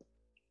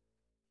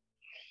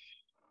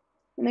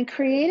 And then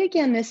create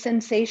again this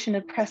sensation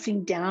of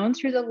pressing down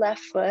through the left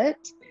foot.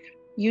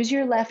 Use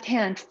your left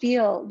hand.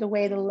 Feel the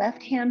way the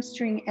left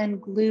hamstring and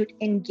glute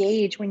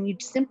engage when you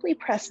simply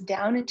press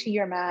down into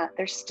your mat.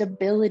 There's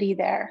stability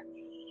there.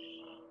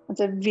 It's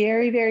a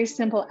very, very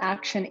simple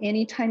action.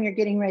 Anytime you're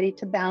getting ready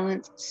to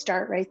balance,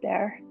 start right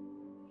there.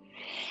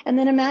 And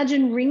then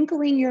imagine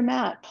wrinkling your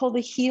mat. Pull the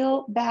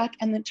heel back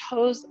and the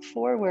toes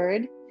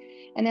forward.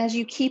 And as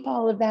you keep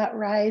all of that,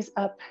 rise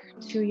up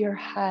to your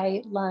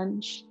high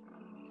lunge.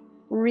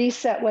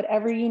 Reset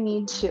whatever you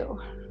need to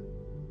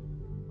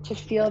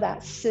feel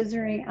that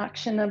scissoring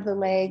action of the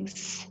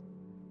legs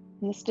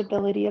and the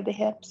stability of the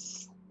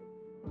hips.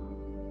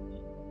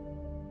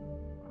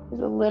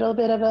 There's a little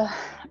bit of a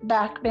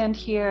back bend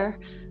here.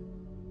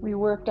 We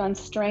worked on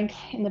strength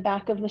in the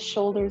back of the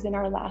shoulders in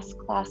our last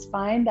class.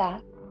 Find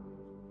that.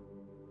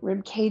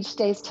 Rib cage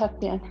stays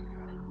tucked in.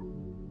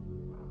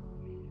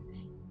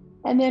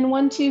 And then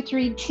 1, 2,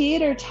 3,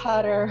 teeter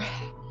totter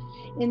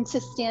into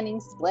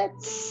standing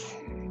splits.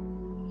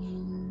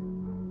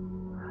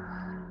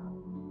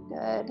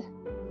 Good.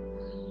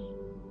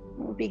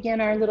 We'll begin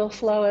our little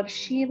flow of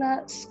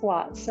Shiva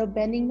squat. So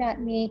bending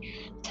that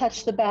knee,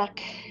 touch the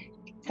back,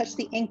 touch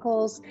the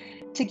ankles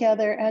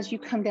together as you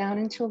come down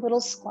into a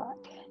little squat.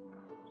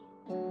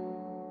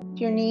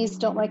 If your knees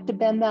don't like to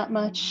bend that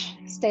much,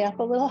 stay up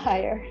a little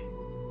higher.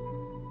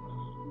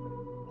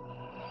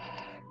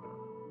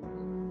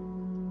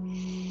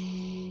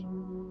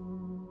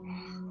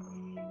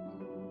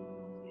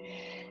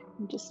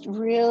 I'm just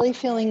really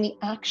feeling the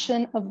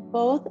action of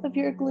both of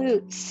your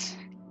glutes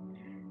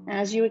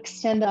as you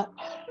extend up.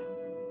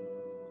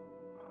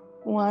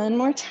 One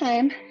more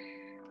time.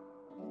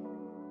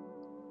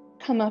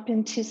 Come up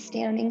into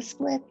standing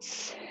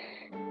splits.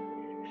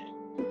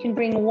 You can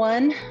bring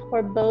one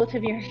or both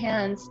of your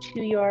hands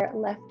to your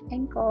left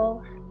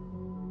ankle.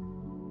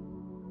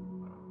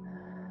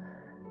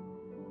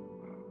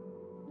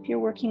 If you're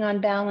working on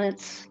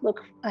balance,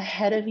 look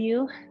ahead of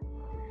you.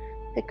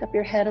 Pick up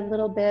your head a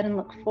little bit and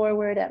look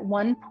forward at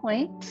one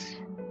point.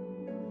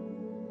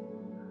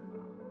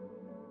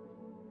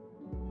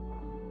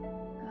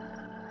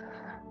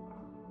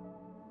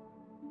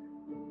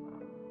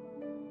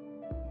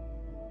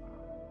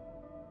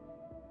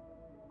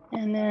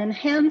 And then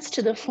hands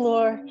to the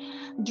floor,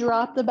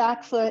 drop the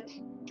back foot,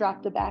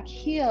 drop the back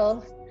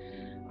heel,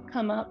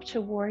 come up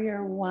to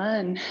warrior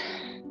one.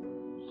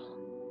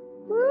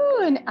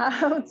 Woo, and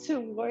out to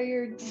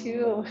warrior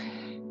two.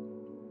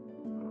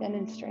 Bend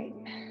and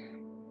straighten.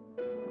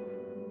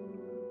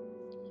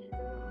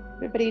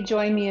 Everybody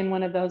join me in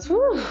one of those,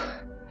 woo,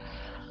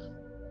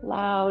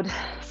 loud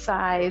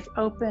sighs,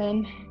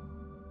 open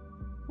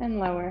and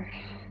lower.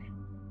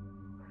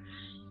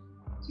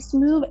 Just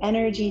move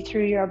energy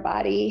through your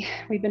body.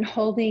 We've been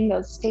holding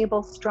those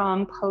stable,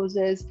 strong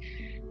poses.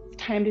 It's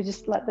time to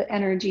just let the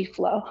energy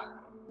flow.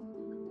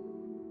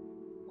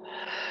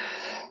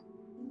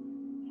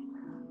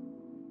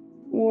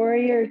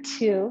 Warrior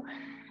two.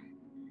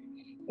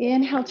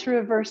 Inhale to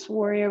reverse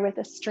warrior with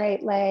a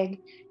straight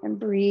leg and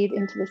breathe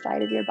into the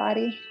side of your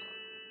body.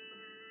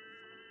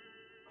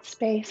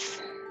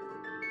 Space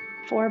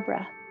for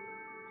breath.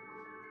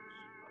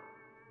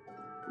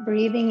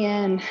 Breathing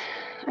in,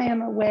 I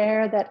am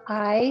aware that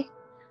I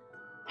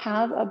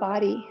have a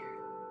body.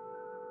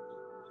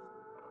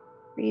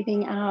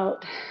 Breathing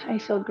out, I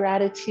feel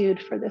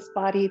gratitude for this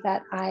body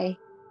that I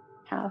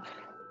have.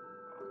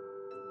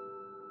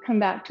 Come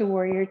back to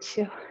warrior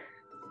two.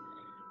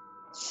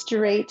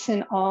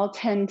 Straighten all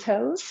 10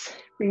 toes.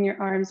 Bring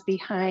your arms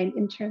behind,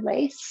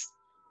 interlace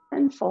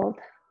and fold.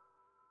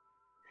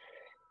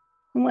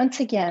 And once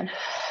again,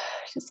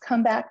 just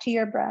come back to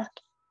your breath.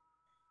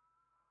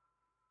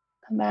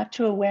 Come back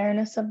to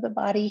awareness of the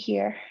body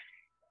here.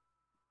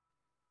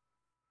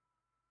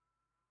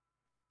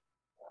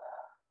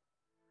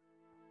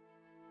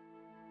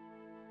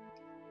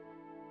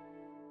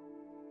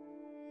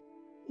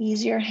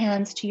 Ease your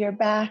hands to your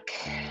back.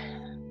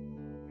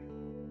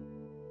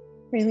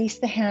 Release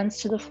the hands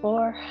to the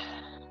floor.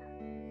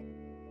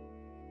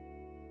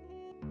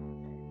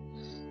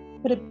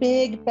 Put a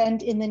big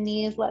bend in the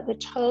knees. Let the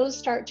toes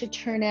start to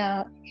turn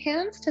out.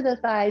 Hands to the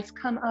thighs.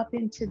 Come up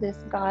into this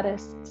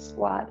goddess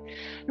squat.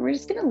 And we're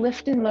just going to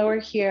lift and lower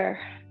here.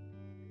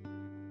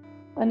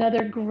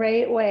 Another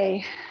great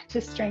way to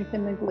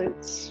strengthen the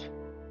glutes.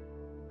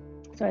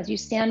 So as you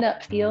stand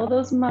up, feel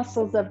those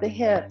muscles of the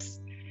hips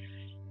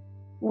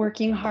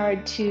working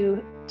hard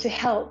to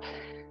help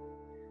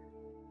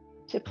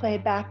to play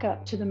back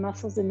up to the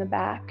muscles in the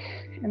back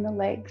and the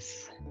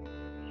legs.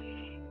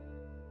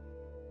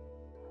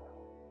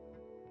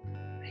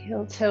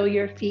 Heel toe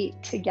your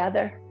feet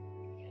together.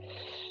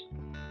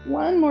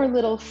 One more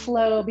little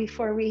flow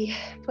before we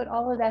put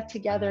all of that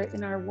together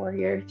in our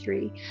warrior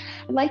three.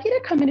 I'd like you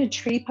to come into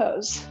tree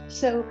pose.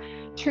 So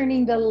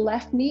turning the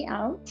left knee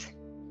out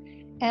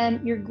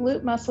And your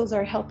glute muscles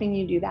are helping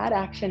you do that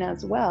action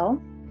as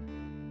well.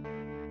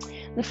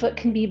 The foot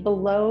can be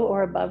below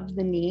or above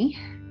the knee,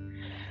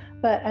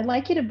 but I'd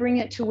like you to bring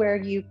it to where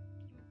you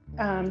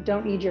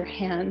don't need your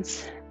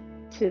hands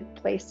to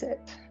place it.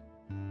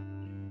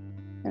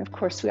 And of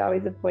course, we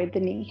always avoid the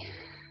knee.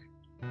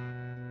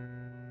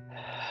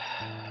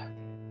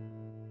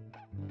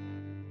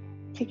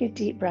 Take a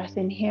deep breath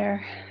in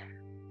here.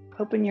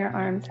 Open your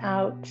arms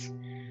out.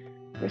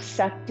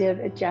 Receptive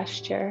a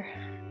gesture.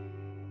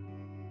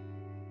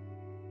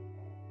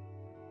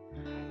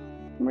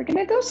 We're going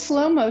to go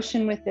slow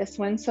motion with this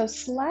one. So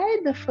slide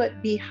the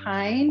foot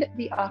behind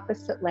the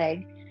opposite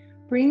leg.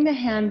 Bring the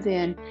hands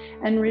in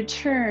and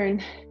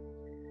return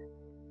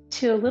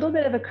to a little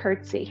bit of a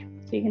curtsy.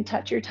 So you can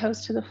touch your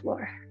toes to the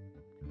floor.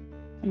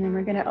 And then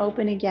we're going to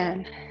open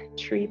again,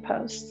 tree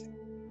pose.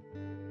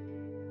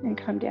 And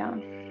come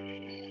down.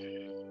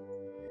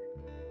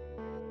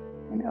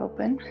 And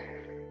open.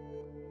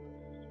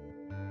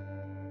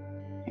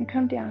 And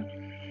come down.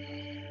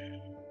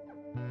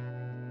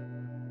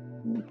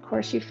 And of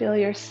course, you feel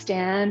your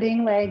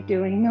standing leg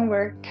doing the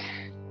work.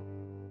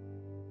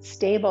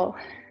 Stable,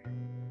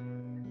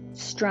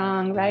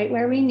 strong, right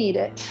where we need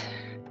it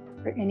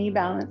for any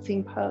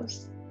balancing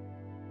pose.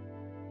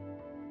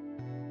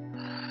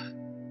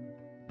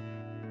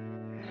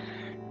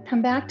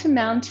 Come back to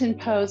mountain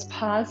pose.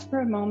 Pause for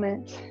a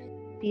moment.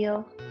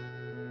 Feel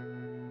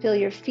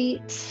your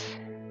feet.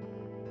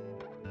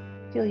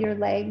 Feel your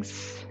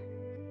legs.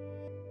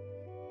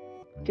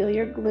 Feel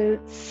your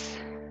glutes.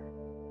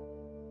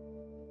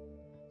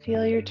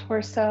 Feel your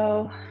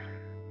torso.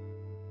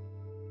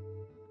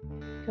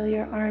 Feel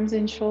your arms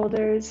and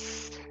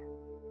shoulders.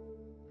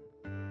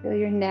 Feel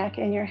your neck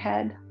and your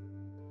head.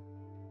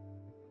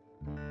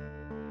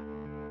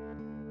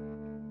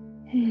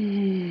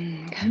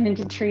 Come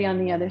into tree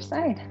on the other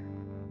side.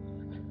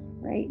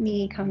 Right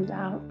knee comes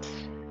out.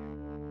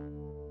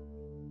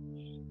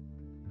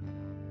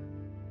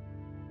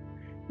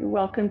 You're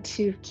welcome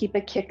to keep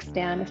a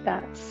kickstand if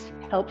that's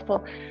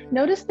helpful.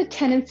 Notice the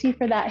tendency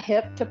for that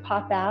hip to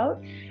pop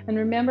out. And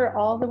remember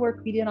all the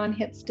work we did on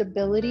hip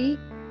stability.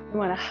 We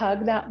want to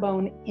hug that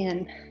bone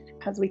in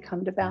as we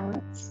come to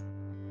balance.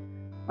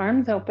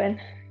 Arms open.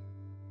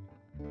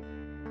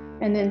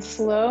 And then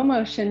slow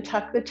motion,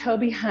 tuck the toe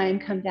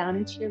behind, come down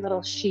into your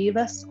little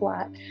Shiva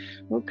squat,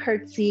 little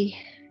curtsy.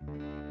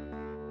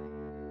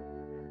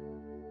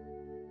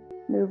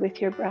 Move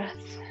with your breath.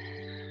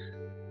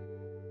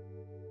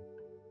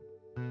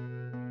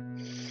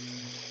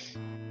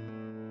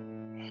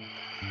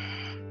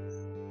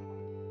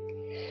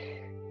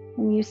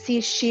 And you see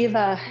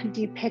Shiva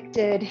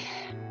depicted.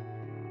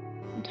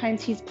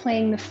 Sometimes he's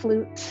playing the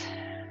flute.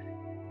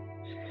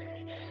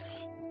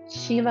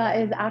 Shiva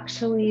is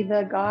actually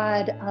the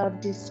god of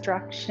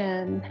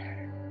destruction.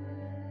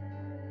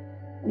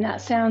 And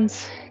that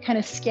sounds kind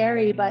of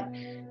scary, but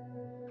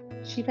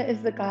Shiva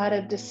is the god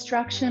of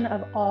destruction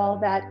of all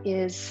that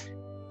is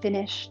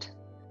finished.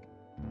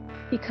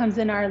 He comes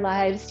in our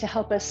lives to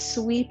help us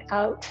sweep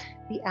out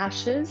the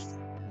ashes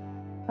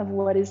of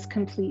what is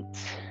complete.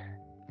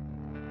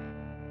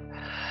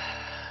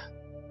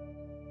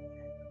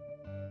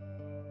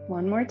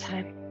 One more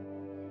time.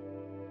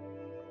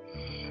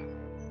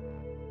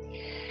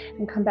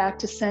 And come back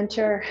to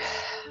center.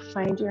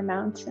 Find your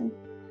mountain.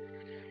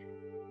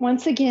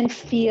 Once again,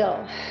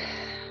 feel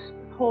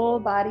whole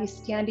body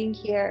standing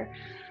here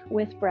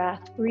with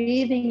breath,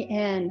 breathing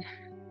in.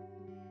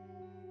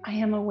 I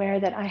am aware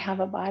that I have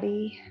a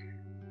body.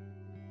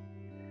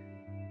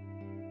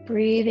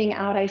 Breathing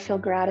out, I feel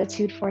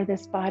gratitude for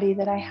this body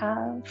that I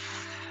have.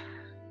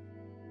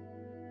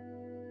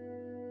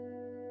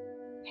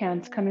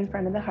 Hands come in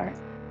front of the heart.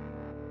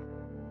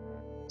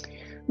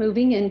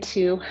 Moving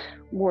into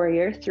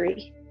warrior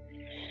three.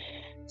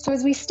 So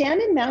as we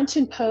stand in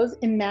mountain pose,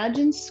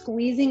 imagine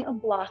squeezing a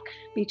block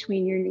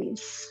between your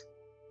knees.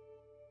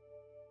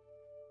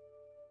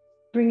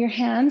 Bring your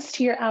hands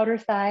to your outer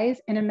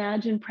thighs and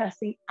imagine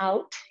pressing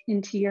out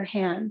into your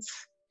hands.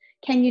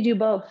 Can you do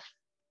both?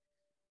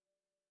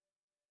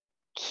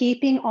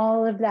 Keeping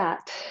all of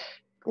that,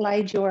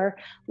 glide your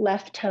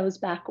left toes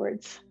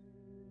backwards.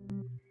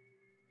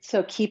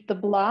 So keep the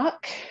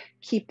block,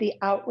 keep the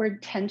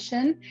outward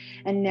tension,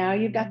 and now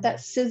you've got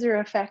that scissor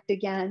effect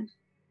again.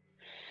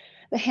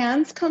 The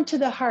hands come to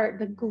the heart,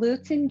 the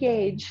glutes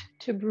engage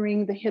to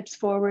bring the hips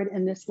forward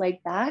and this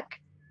leg back.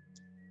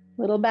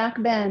 Little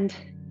back bend,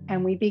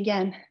 and we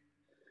begin.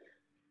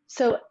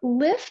 So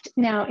lift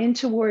now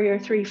into warrior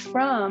three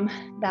from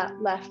that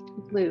left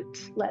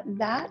glute. Let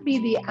that be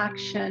the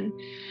action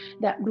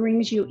that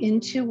brings you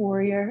into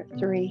warrior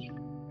three.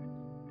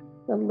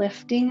 The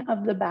lifting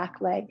of the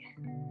back leg.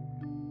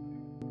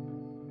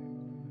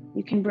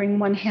 You can bring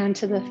one hand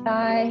to the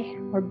thigh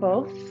or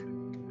both.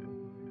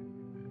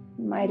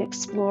 You might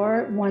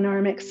explore one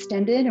arm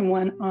extended and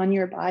one on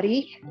your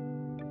body.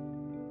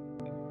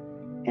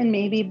 And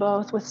maybe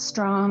both with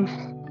strong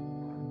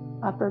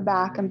upper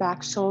back and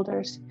back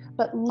shoulders.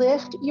 But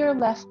lift your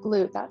left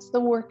glute. That's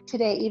the work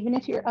today. Even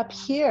if you're up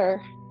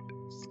here,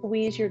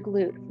 squeeze your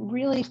glute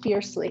really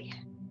fiercely.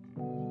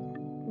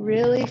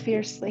 really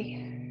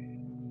fiercely.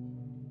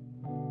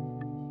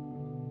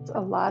 A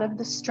lot of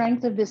the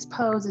strength of this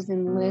pose is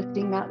in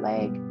lifting that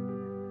leg.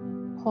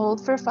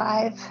 Hold for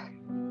 5,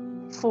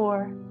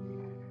 4,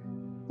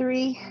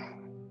 3,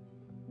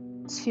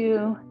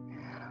 2,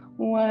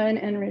 1,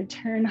 and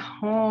return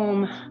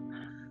home.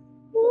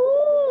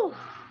 Woo!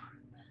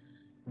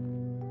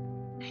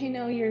 I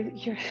know you're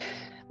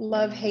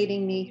love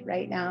hating me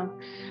right now.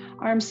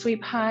 Arms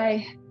sweep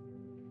high,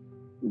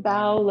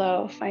 bow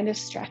low, find a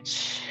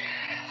stretch.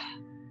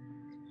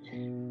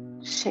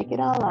 Shake it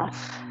all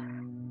off.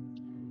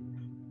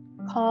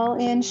 Call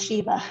in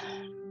Shiva.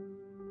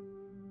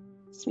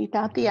 Sweep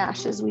out the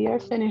ashes. We are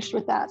finished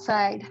with that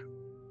side.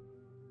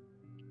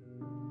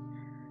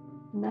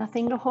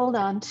 Nothing to hold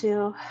on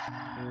to.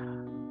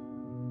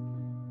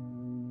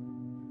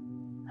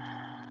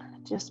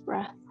 Just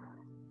breath.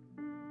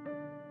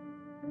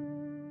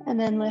 And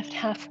then lift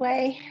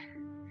halfway.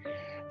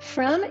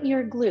 From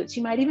your glutes,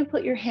 you might even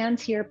put your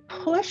hands here.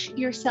 Push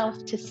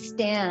yourself to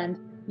stand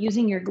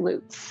using your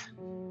glutes.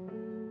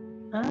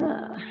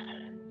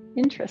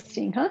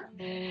 Interesting, huh?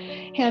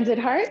 Hands at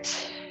heart.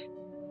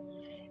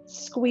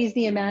 Squeeze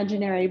the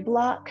imaginary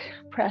block.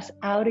 Press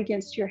out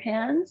against your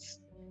hands.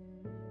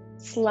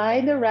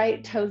 Slide the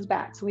right toes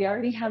back. So we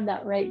already have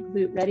that right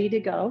glute ready to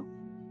go.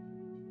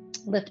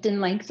 Lift and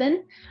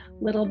lengthen.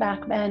 Little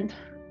back bend.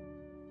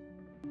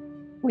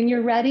 When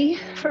you're ready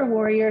for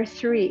warrior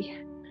 3,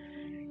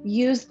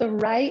 use the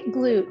right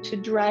glute to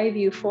drive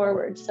you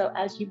forward. So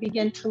as you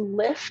begin to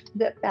lift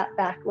that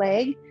back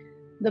leg,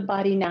 the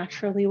body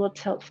naturally will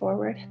tilt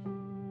forward.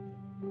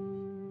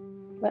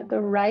 Let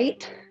the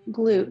right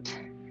glute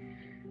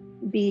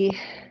be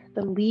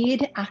the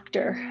lead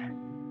actor,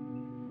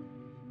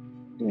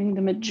 doing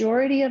the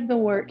majority of the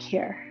work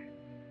here.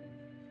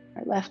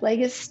 Our left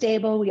leg is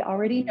stable. We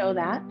already know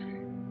that.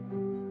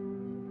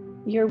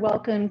 You're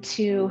welcome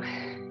to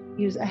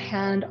use a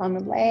hand on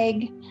the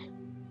leg.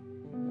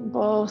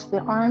 Both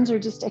the arms are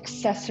just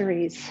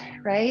accessories,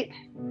 right?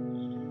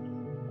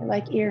 They're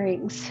like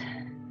earrings.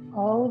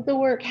 All of the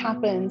work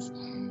happens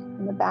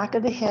in the back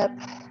of the hip,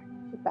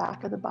 the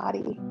back of the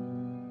body.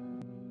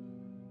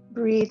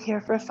 Breathe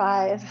here for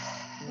 5,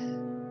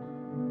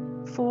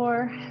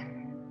 4,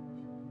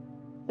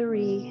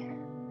 3,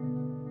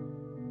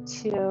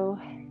 2,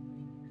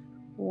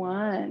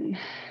 1.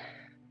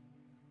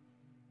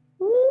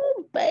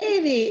 Ooh,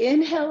 baby,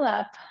 inhale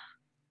up.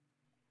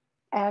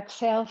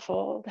 Exhale,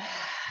 fold.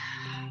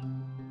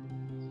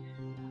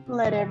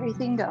 Let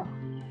everything go.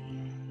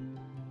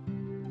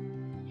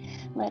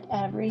 Let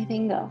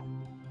everything go.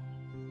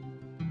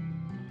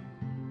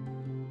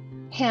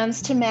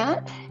 Hands to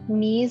mat,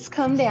 knees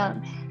come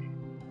down.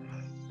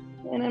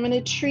 And I'm going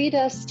to treat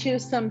us to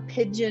some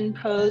pigeon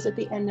pose at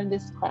the end of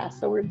this class.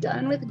 So we're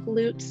done with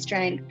glute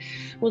strength.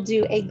 We'll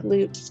do a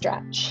glute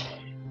stretch.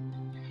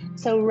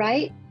 So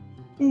right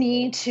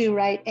knee to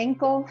right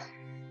ankle.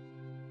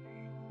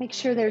 Make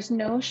sure there's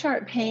no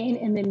sharp pain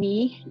in the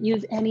knee.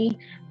 Use any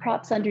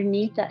props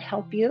underneath that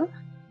help you.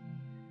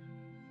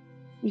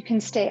 You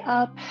can stay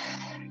up,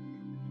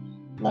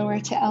 lower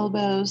to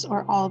elbows,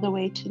 or all the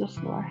way to the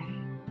floor.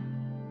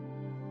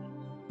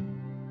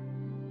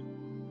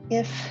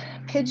 If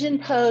pigeon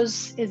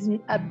pose is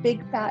a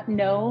big fat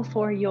no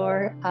for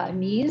your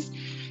knees,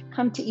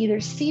 come to either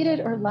seated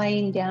or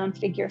lying down,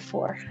 figure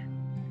 4.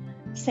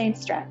 Same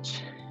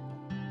stretch.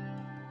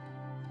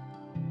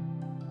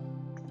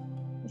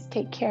 Just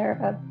take care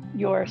of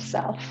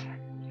yourself.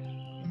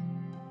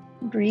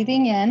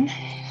 Breathing in,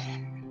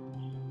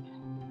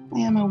 I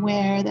am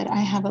aware that I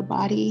have a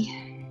body.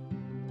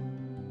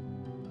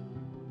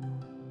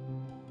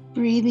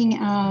 Breathing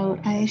out,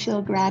 I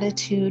feel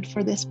gratitude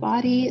for this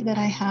body that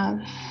I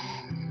have.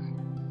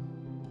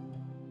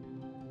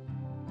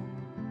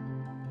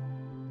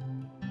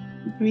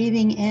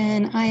 Breathing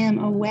in, I am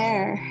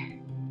aware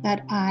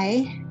that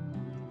I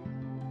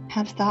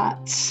have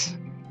thoughts.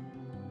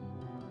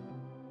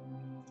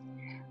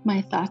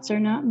 My thoughts are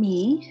not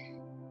me.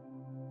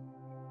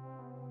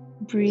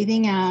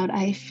 Breathing out,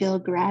 I feel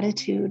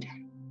gratitude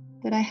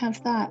that I have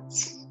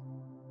thoughts.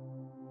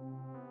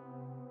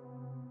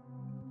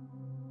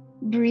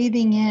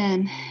 Breathing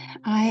in,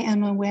 I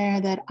am aware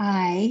that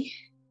I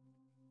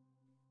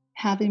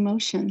have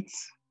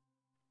emotions.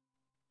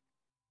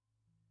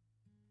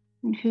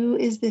 And who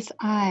is this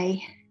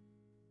I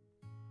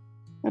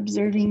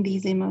observing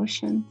these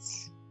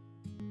emotions?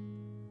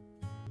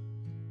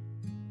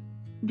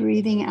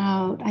 Breathing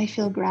out, I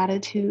feel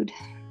gratitude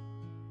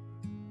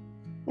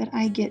that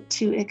I get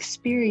to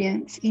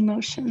experience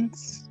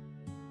emotions.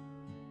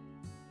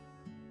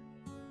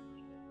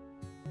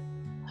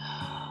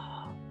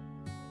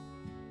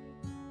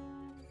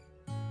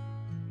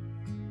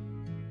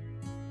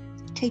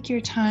 Take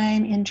your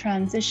time in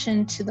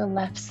transition to the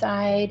left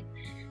side.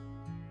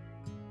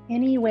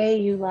 Any way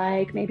you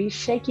like, maybe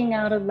shaking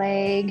out a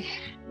leg,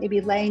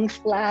 maybe laying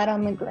flat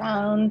on the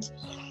ground,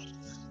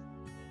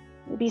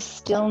 maybe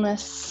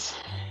stillness,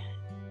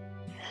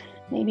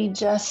 maybe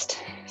just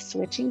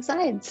switching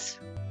sides.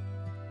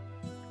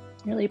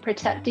 Really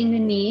protecting the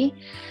knee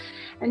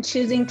And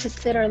choosing to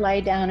sit or lie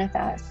down if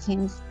that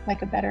seems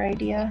like a better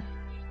idea.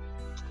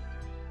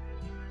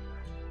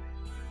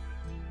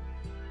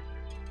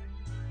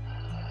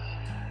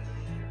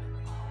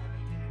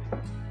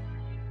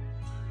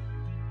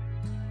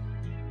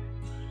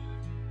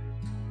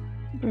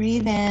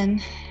 Breathe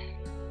in,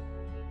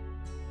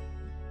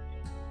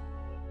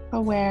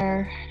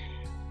 aware.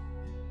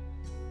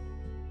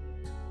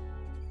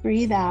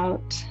 Breathe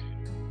out,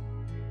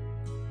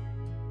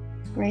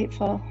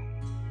 grateful.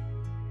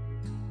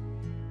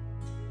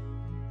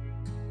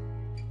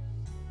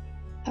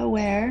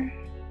 Aware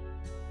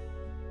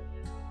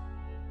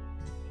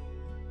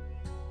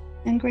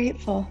and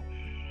grateful.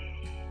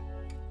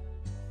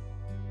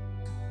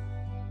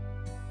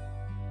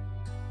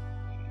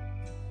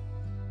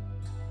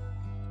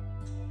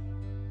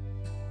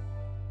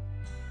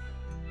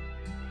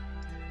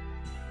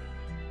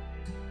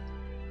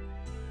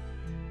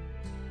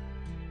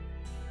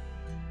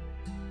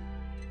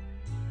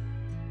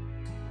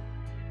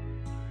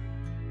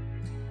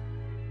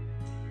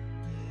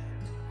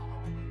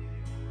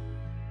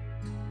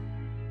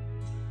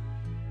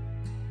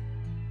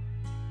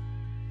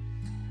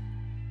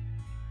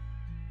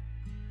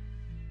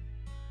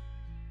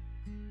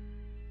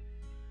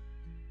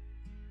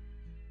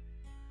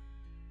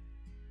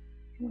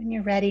 When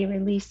you're ready,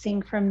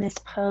 releasing from this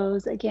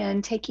pose,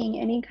 again, taking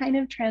any kind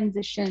of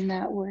transition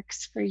that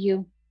works for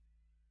you.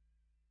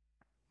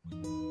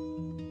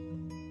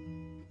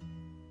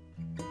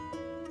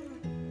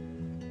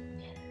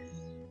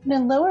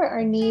 Then lower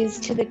our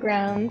knees to the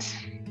ground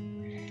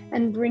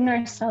and bring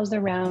ourselves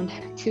around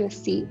to a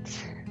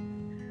seat.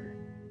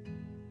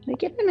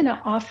 Again, I'm going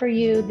to offer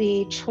you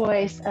the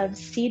choice of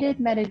seated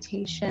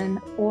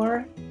meditation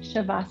or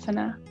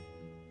Shavasana.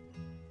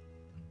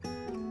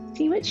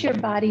 See what your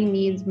body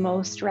needs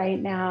most right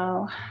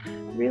now.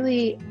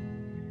 Really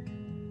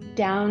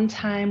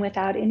downtime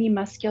without any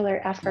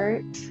muscular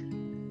effort,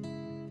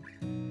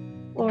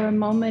 or a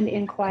moment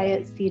in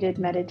quiet seated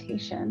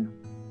meditation.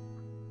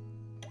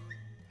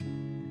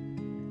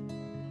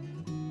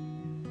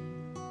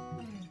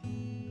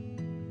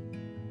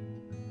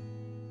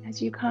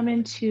 As you come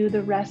into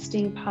the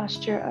resting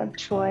posture of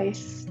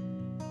choice,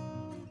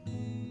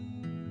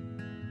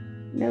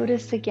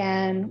 notice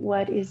again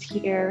what is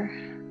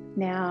here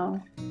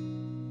now.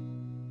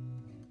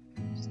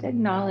 Just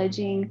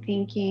acknowledging,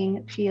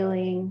 thinking,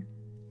 feeling,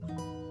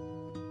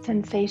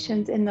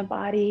 sensations in the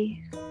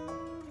body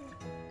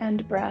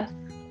and breath.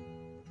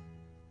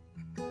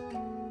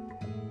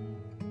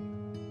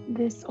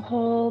 This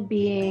whole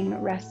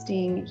being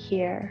resting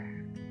here.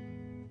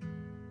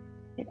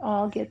 It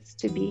all gets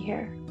to be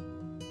here.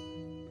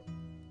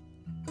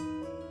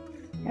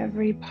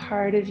 Every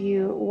part of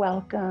you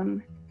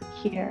welcome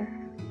here.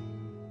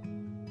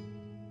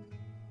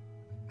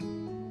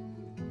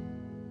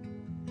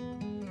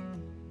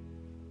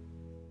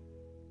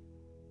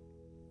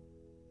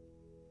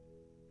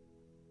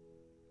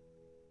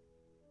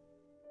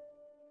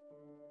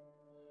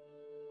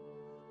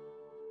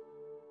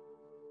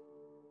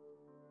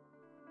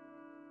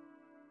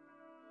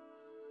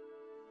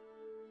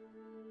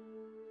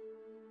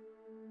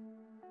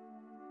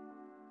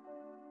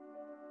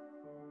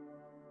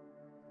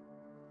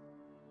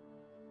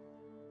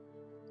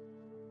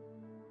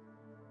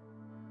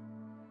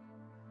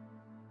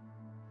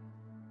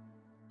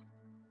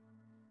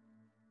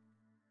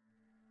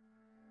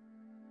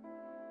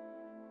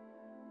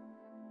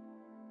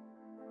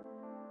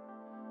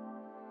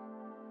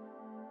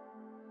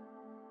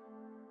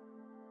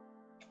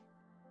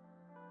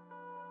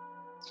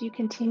 As you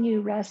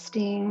continue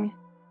resting,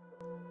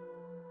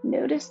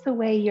 notice the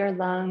way your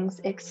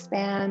lungs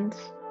expand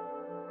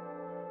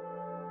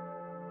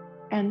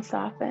and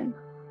soften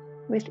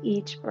with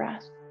each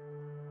breath.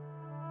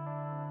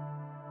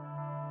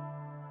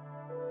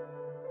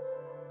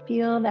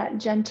 Feel that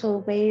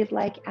gentle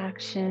wave-like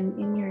action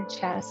in your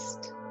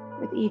chest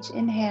with each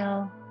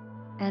inhale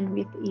and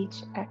with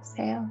each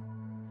exhale.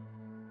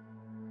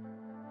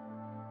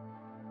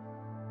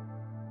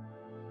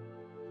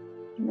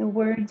 In the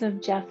words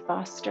of Jeff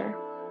Foster,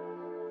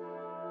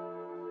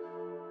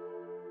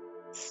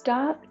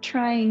 stop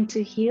trying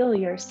to heal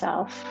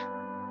yourself,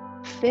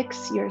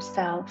 fix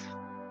yourself,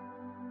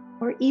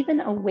 or even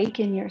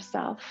awaken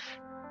yourself.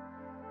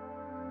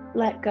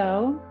 Let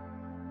go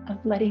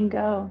of letting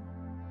go.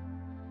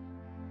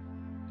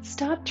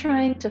 Stop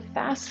trying to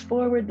fast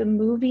forward the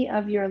movie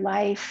of your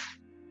life,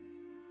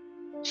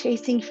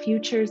 chasing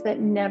futures that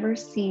never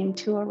seem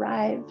to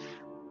arrive.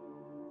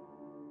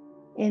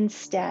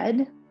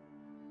 Instead,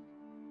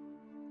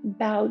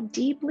 bow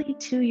deeply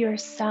to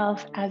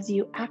yourself as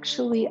you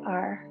actually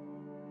are.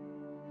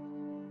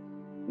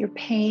 Your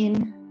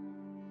pain,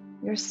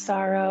 your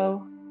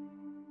sorrow,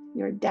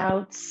 your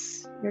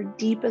doubts, your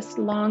deepest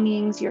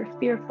longings, your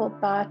fearful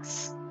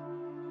thoughts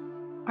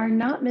are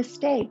not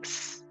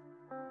mistakes,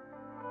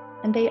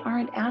 and they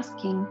aren't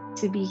asking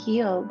to be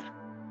healed.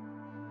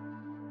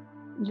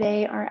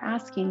 They are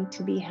asking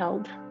to be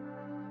held.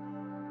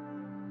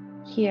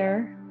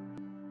 Here,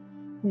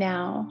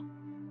 now,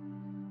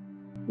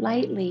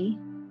 lightly,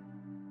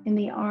 in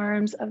the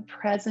arms of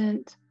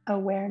present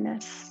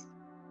awareness.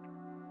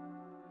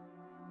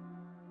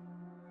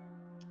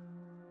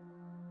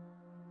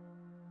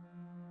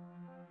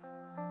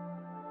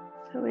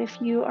 So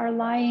if you are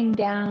lying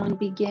down,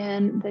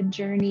 begin the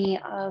journey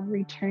of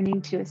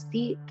returning to a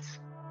seat.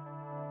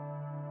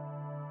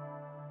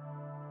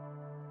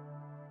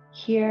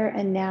 Here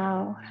and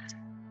now,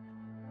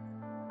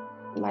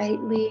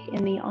 lightly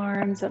in the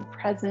arms of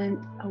present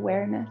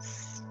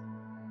awareness.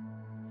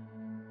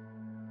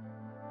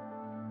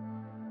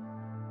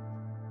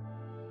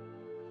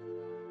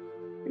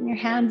 Bring your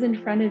hands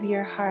in front of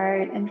your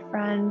heart, and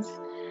friends,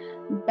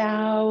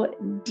 bow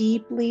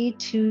deeply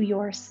to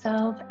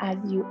yourself as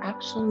you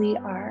actually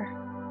are.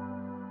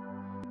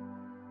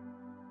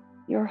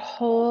 Your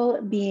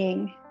whole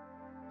being,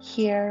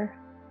 here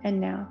and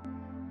now.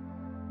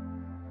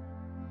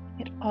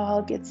 It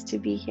all gets to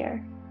be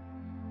here.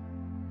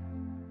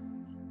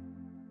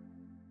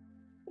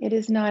 It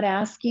is not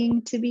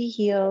asking to be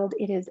healed,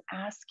 it is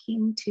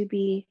asking to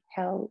be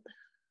held.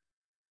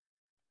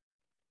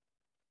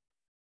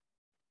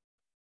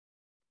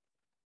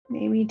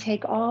 May we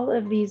take all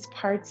of these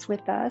parts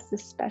with us,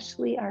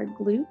 especially our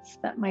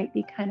glutes that might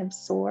be kind of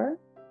sore,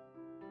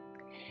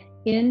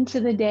 into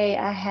the day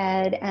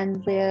ahead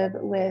and live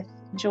with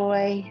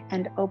joy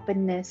and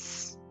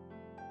openness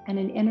and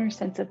an inner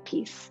sense of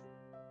peace.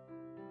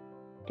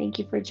 Thank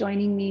you for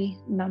joining me.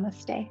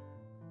 Namaste.